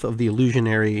path of the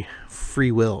illusionary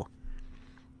free will?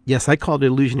 Yes, I call it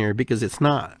illusionary because it's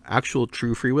not actual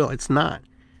true free will. It's not.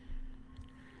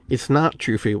 It's not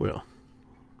true free will.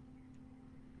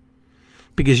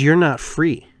 Because you're not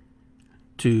free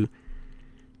to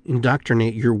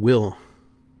indoctrinate your will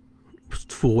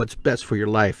for what's best for your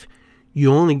life.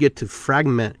 You only get to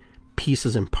fragment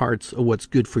pieces and parts of what's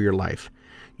good for your life.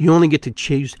 You only get to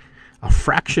choose a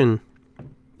fraction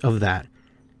of that.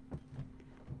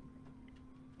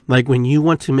 Like when you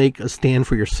want to make a stand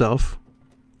for yourself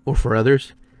or for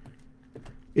others,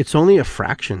 it's only a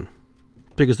fraction.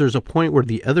 Because there's a point where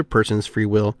the other person's free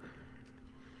will,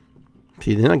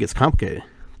 see, then it gets complicated.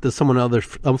 Does someone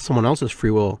else's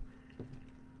free will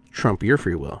trump your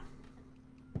free will?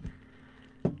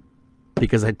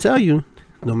 Because I tell you,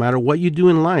 no matter what you do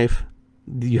in life,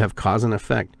 you have cause and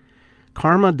effect.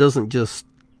 Karma doesn't just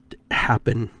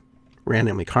happen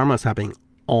randomly. Karma is happening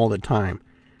all the time.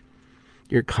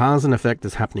 Your cause and effect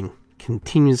is happening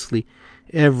continuously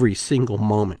every single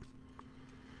moment.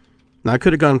 Now, I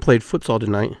could have gone and played futsal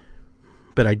tonight,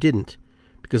 but I didn't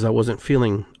because I wasn't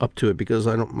feeling up to it because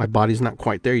my body's not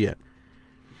quite there yet.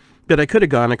 But I could have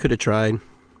gone, I could have tried,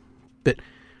 but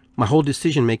my whole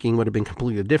decision making would have been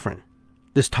completely different.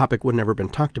 This topic would never have been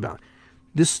talked about.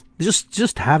 This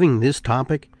just having this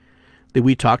topic that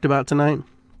we talked about tonight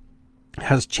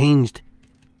has changed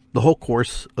the whole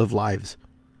course of lives.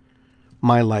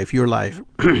 My life, your life,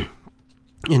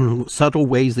 in subtle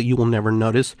ways that you will never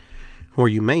notice, or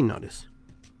you may notice.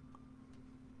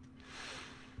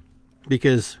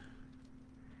 Because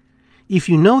if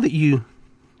you know that you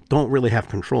don't really have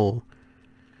control,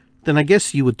 then I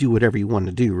guess you would do whatever you want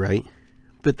to do, right?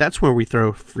 But that's where we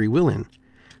throw free will in.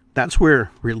 That's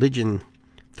where religion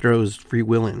throws free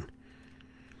will in.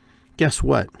 Guess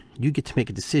what? You get to make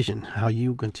a decision how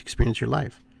you're going to experience your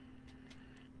life.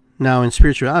 Now, in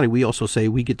spirituality, we also say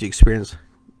we get to experience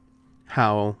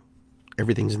how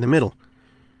everything's in the middle.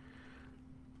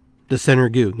 The center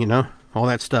goo, all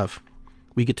that stuff.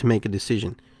 We get to make a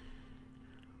decision.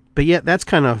 But yet, that's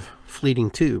kind of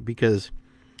fleeting too, because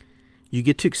you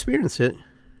get to experience it,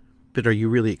 but are you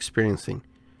really experiencing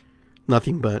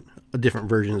nothing but different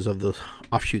versions of the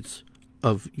offshoots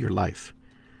of your life?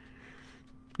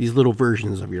 These little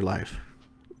versions of your life.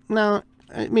 Now,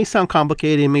 it may sound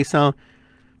complicated, it may sound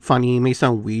funny, it may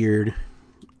sound weird.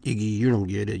 Iggy, you don't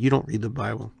get it. You don't read the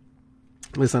Bible.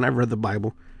 Listen, I've read the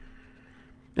Bible.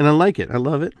 And I like it. I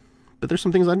love it. But there's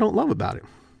some things I don't love about it.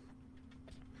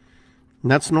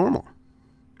 And that's normal.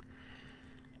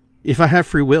 If I have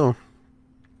free will,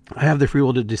 I have the free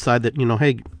will to decide that,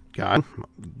 hey, God,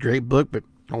 great book, but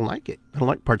I don't like it. I don't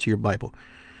like parts of your Bible.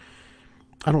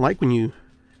 I don't like when you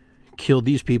kill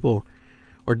these people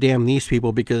or damn these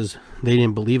people because they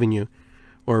didn't believe in you,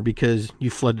 or because you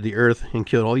flooded the earth and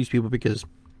killed all these people because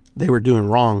they were doing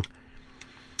wrong.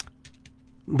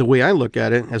 The way I look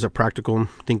at it as a practical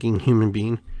thinking human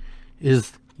being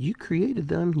is you created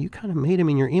them. You kind of made them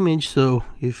in your image. So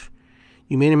if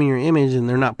you made them in your image and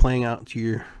they're not playing out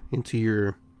into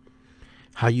your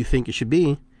how you think it should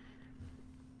be,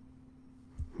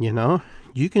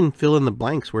 you can fill in the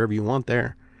blanks wherever you want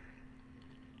there.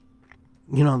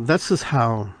 That's just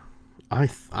how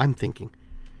I'm thinking.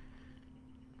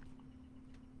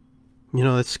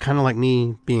 It's kind of like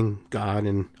me being God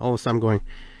and all of a sudden I'm going,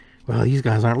 well, these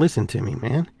guys aren't listening to me,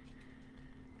 man.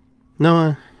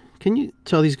 Noah, can you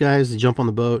tell these guys to jump on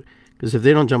the boat? Because if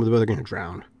they don't jump on the boat, they're going to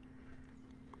drown.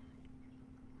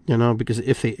 Because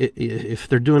if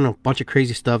they're doing a bunch of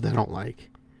crazy stuff that I don't like.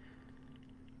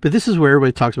 But this is where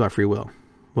everybody talks about free will.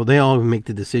 Well, they all make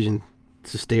the decision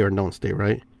to stay or don't stay,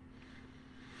 right?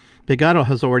 But God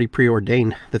has already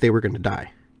preordained that they were going to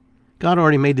die. God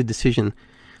already made the decision.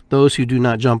 Those who do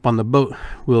not jump on the boat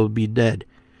will be dead.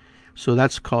 So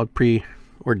that's called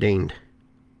preordained.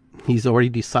 He's already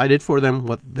decided for them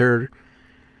what their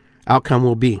outcome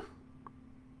will be.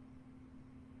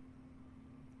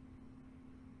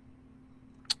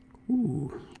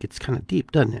 Ooh, it gets kind of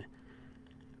deep, doesn't it?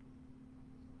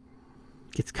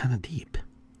 It gets kind of deep.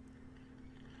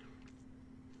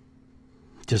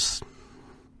 Just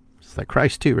like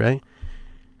Christ too, right?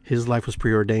 His life was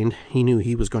preordained. He knew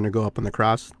he was going to go up on the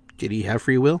cross. Did he have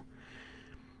free will?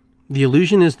 The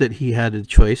illusion is that he had a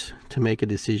choice to make a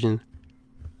decision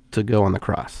to go on the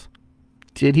cross.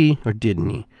 Did he or didn't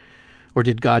he? Or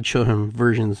did God show him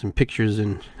versions and pictures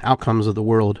and outcomes of the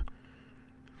world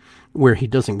where he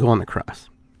doesn't go on the cross?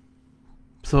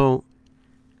 So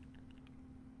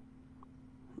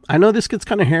I know this gets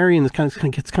kind of hairy and this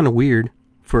gets kind of weird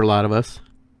for a lot of us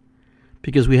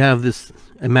because we have this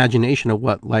imagination of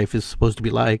what life is supposed to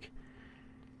be like.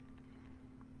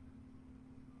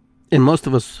 And most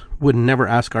of us would never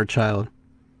ask our child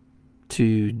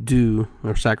to do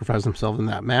or sacrifice themselves in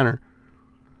that manner.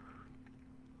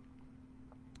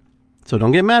 So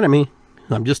don't get mad at me.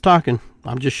 I'm just talking.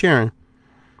 I'm just sharing.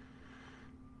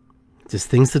 Just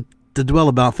things to dwell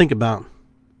about, think about.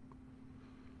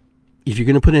 If you're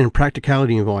going to put it in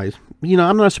practicality wise, I'm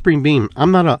not a supreme being.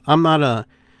 I'm not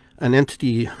an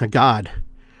entity, a God.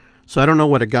 So I don't know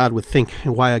what a God would think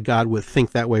and why a God would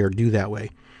think that way or do that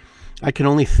way. I can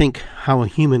only think how a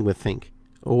human would think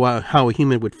or how a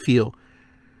human would feel,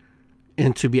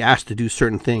 and to be asked to do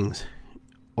certain things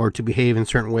or to behave in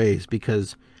certain ways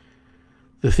because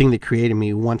the thing that created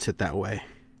me wants it that way.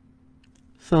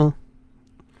 So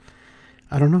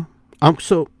I don't know.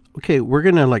 Okay, we're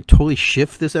gonna like totally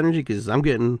shift this energy because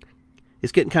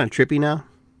it's getting kind of trippy now,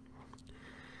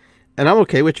 and I'm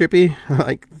okay with trippy.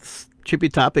 Like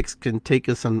trippy topics can take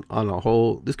us on a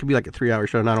whole. This could be like a 3-hour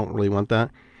show, and I don't really want that.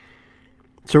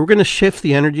 So we're gonna shift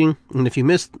the energy, and if you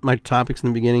missed my topics in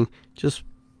the beginning, just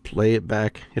play it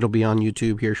back. It'll be on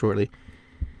YouTube here shortly,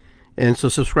 and so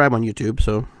subscribe on YouTube.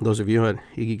 So those of you at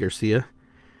Iggy Garcia,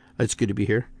 it's good to be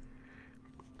here.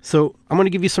 So I'm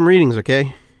gonna give you some readings,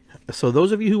 okay? So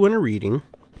those of you who want a reading,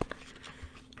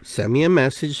 send me a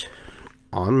message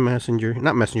on Messenger,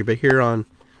 not Messenger, but here on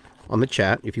the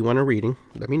chat. If you want a reading,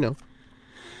 let me know.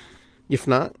 If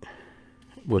not,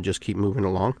 we'll just keep moving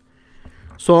along.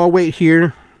 So I'll wait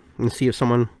here and see if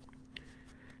someone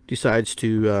decides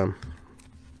to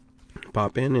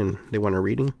pop in and they want a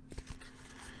reading.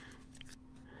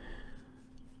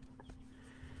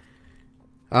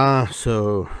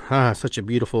 Such a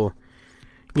beautiful...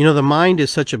 the mind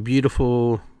is such a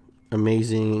beautiful,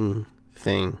 amazing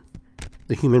thing.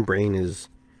 The human brain is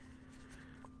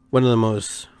one of the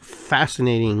most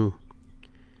fascinating,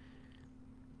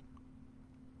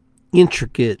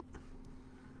 intricate,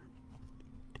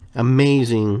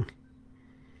 amazing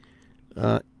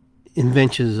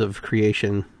inventions of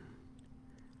creation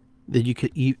that you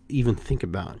could even think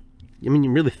about. I mean,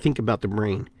 you really think about the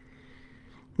brain.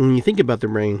 When you think about the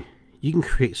brain, you can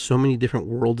create so many different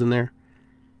worlds in there.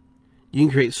 You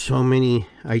can create so many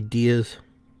ideas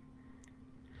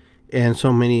and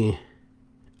so many,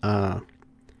 you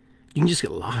can just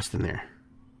get lost in there.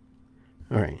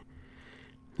 All right.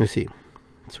 Let's see.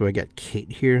 So I got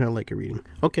Kate here. I like a reading.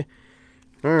 Okay.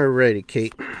 All righty,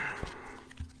 Kate.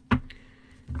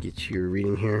 Get your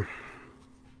reading here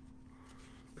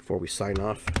before we sign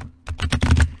off.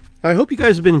 I hope you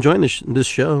guys have been enjoying this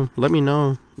show. Let me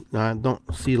know. I don't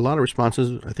see a lot of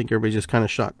responses. I think everybody's just kind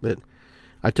of shocked that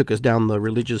I took us down the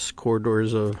religious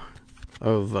corridors of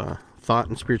thought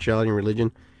and spirituality and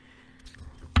religion.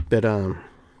 But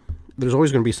there's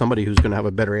always going to be somebody who's going to have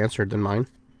a better answer than mine,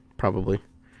 probably.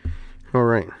 All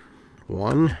right,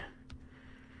 1,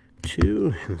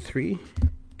 2, and 3.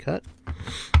 Cut.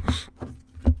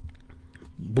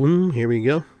 Boom. Here we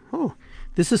go. Oh,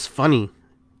 this is funny.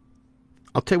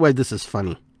 I'll tell you why this is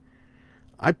funny.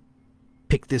 I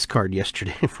picked this card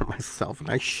yesterday for myself, and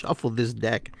I shuffled this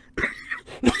deck.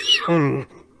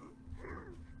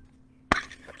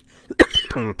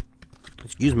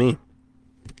 Excuse me.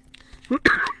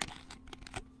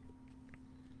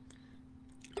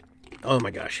 Oh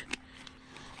my gosh.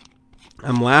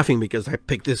 I'm laughing because I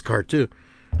picked this card too.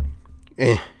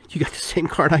 And you got the same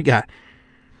card I got.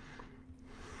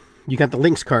 You got the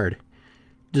Lynx card.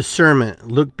 Discernment.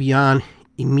 Look beyond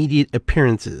immediate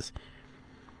appearances.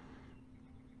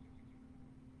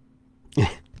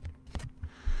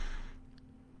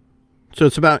 So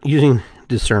it's about using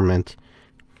discernment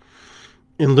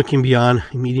and looking beyond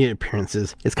immediate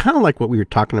appearances. It's kind of like what we were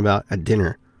talking about at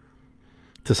dinner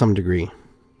to some degree,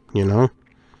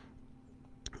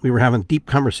 We were having deep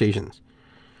conversations.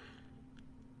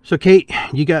 So Kate,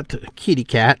 you got the kitty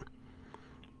cat.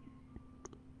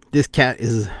 This cat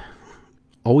is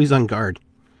always on guard,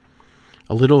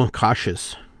 a little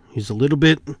cautious. He's a little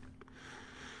bit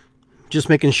just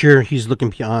making sure he's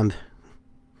looking beyond,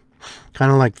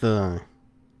 kind of like the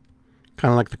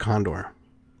condor,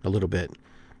 a little bit.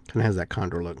 Kind of has that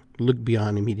condor look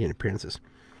beyond immediate appearances.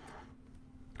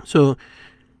 So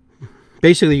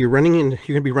basically, you're going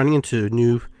to be running into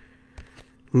new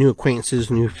new acquaintances,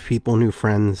 new people, new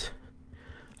friends,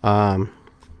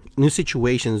 new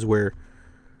situations where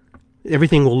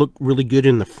everything will look really good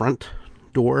in the front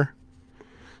door.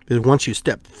 Because once you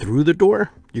step through the door,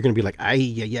 you're going to be like,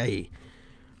 ay,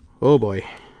 oh boy,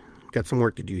 got some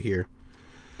work to do here.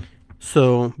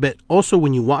 So, but also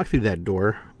when you walk through that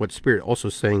door, what Spirit also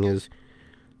saying is,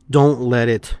 don't let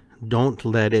it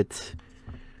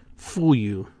fool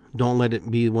you. Don't let it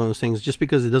be one of those things, just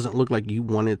because it doesn't look like you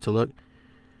want it to look,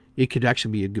 it could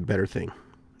actually be a good, better thing.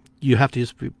 You have to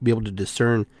just be able to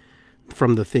discern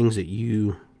from the things that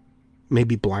you may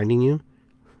be blinding you.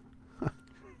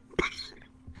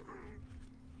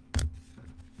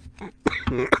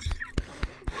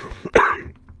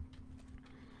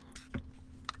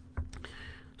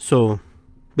 So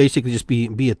basically just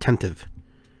be attentive.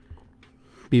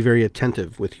 Be very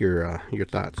attentive with your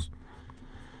thoughts.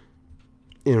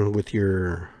 And with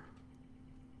your,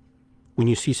 when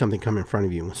you see something come in front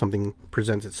of you, when something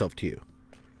presents itself to you.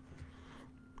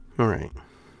 All right.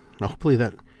 Now hopefully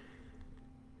that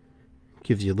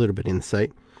gives you a little bit of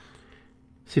insight.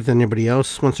 See if anybody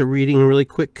else wants a reading really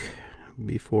quick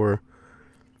before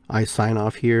I sign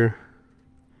off here.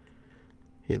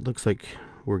 It looks like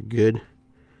we're good.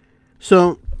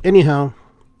 So anyhow,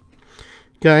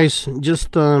 guys,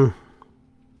 just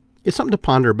it's something to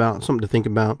ponder about, something to think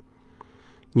about.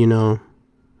 You know,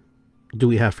 do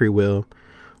we have free will,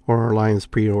 or are our lives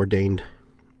preordained?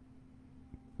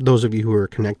 Those of you who are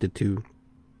connected to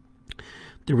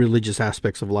the religious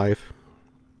aspects of life,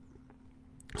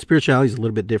 spirituality is a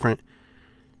little bit different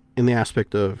in the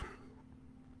aspect of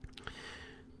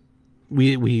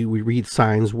we read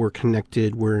signs, we're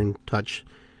connected, we're in touch.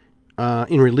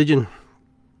 In religion,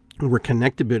 we're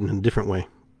connected, but in a different way.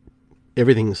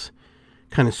 Everything's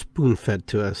kind of spoon-fed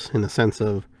to us, in the sense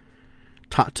of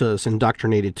taught to us,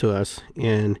 indoctrinated to us,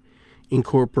 and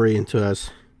incorporated into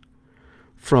us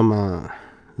from a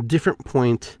different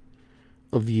point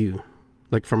of view,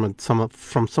 like from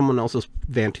someone else's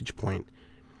vantage point.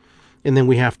 And then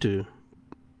we have to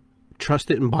trust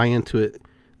it and buy into it,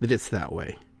 that it's that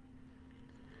way.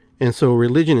 And so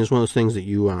religion is one of those things that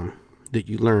you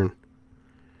learn.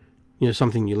 You know,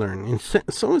 something you learn. And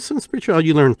so in spirituality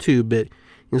you learn too, but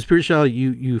in spirituality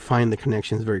you find the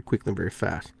connections very quickly and very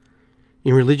fast.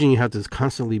 In religion you have to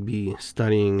constantly be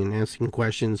studying and asking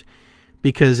questions,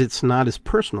 because it's not as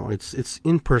personal. It's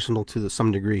impersonal to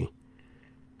some degree.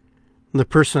 The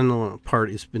personal part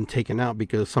has been taken out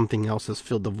because something else has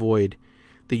filled the void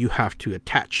that you have to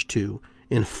attach to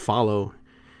and follow,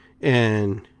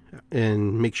 and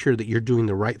make sure that you're doing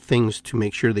the right things to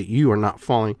make sure that you are not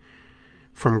falling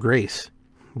from grace,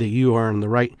 that you are in the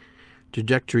right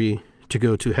trajectory to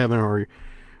go to heaven,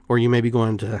 or you may be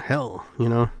going to hell, you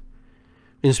know.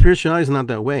 And spirituality is not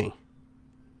that way.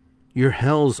 Your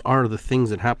hells are the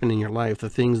things that happen in your life, the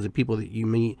things, the people that you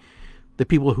meet, the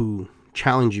people who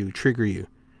challenge you, trigger you.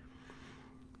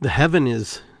 The heaven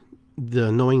is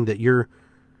the knowing that you're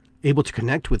able to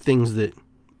connect with things that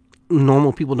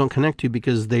normal people don't connect to,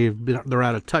 because they're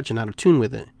out of touch and out of tune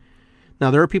with it. Now,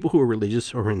 there are people who are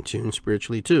religious or in tune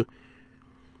spiritually too,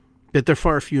 but they're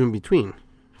far few in between,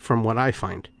 from what I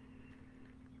find.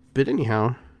 But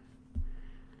anyhow,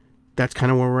 that's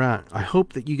kind of where we're at. I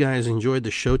hope that you guys enjoyed the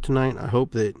show tonight. I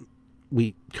hope that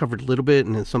we covered a little bit,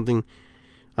 and then something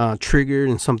triggered,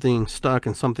 and something stuck,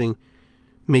 and something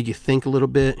made you think a little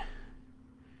bit.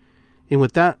 And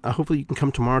with that, hopefully you can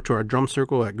come tomorrow to our drum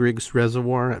circle at Griggs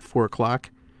Reservoir at 4 o'clock,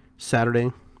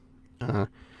 Saturday,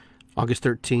 August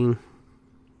 13,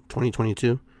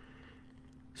 2022.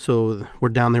 So we're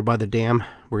down there by the dam.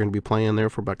 We're going to be playing there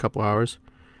for about a couple hours.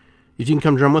 If you can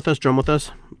come drum with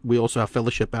us. We also have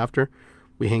fellowship after.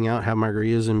 We hang out, have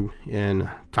margaritas and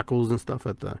tacos and stuff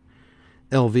at the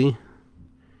LV.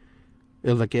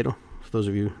 El Vaquero, for those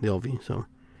of you, the LV. So,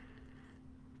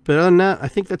 but other than that, I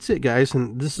think that's it, guys.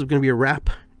 And this is going to be a wrap.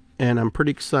 And I'm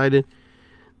pretty excited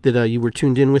that you were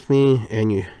tuned in with me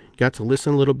and you got to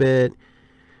listen a little bit.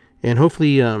 And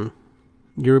hopefully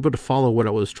you're able to follow what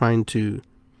I was trying to,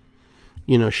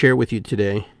 share with you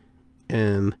today.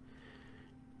 And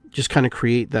just kind of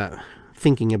create that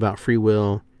thinking about free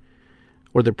will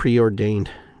or the preordained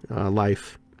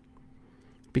life.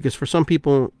 Because for some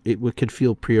people, it could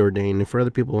feel preordained. And for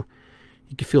other people,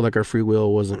 it could feel like our free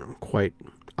will wasn't quite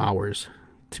ours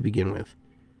to begin with.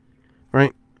 All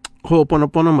right.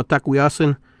 Ho'oponopono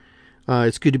matakuyasin.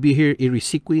 It's good to be here.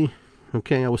 Irisikwi.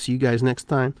 Okay, I will see you guys next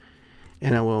time.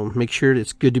 And I will make sure that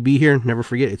it's good to be here. Never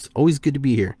forget, it's always good to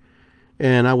be here.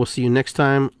 And I will see you next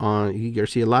time on Iggy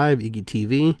Garcia Live, Iggy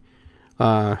TV.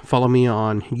 Follow me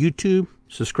on YouTube.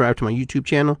 Subscribe to my YouTube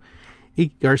channel.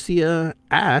 Iggy Garcia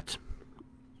at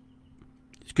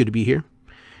It's good to be here.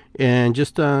 And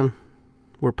just where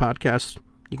podcasts,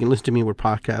 you can listen to me where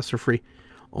podcasts are free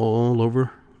all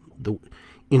over the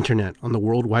internet on the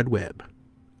World Wide Web.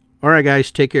 All right,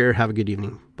 guys, take care. Have a good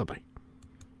evening. Bye-bye.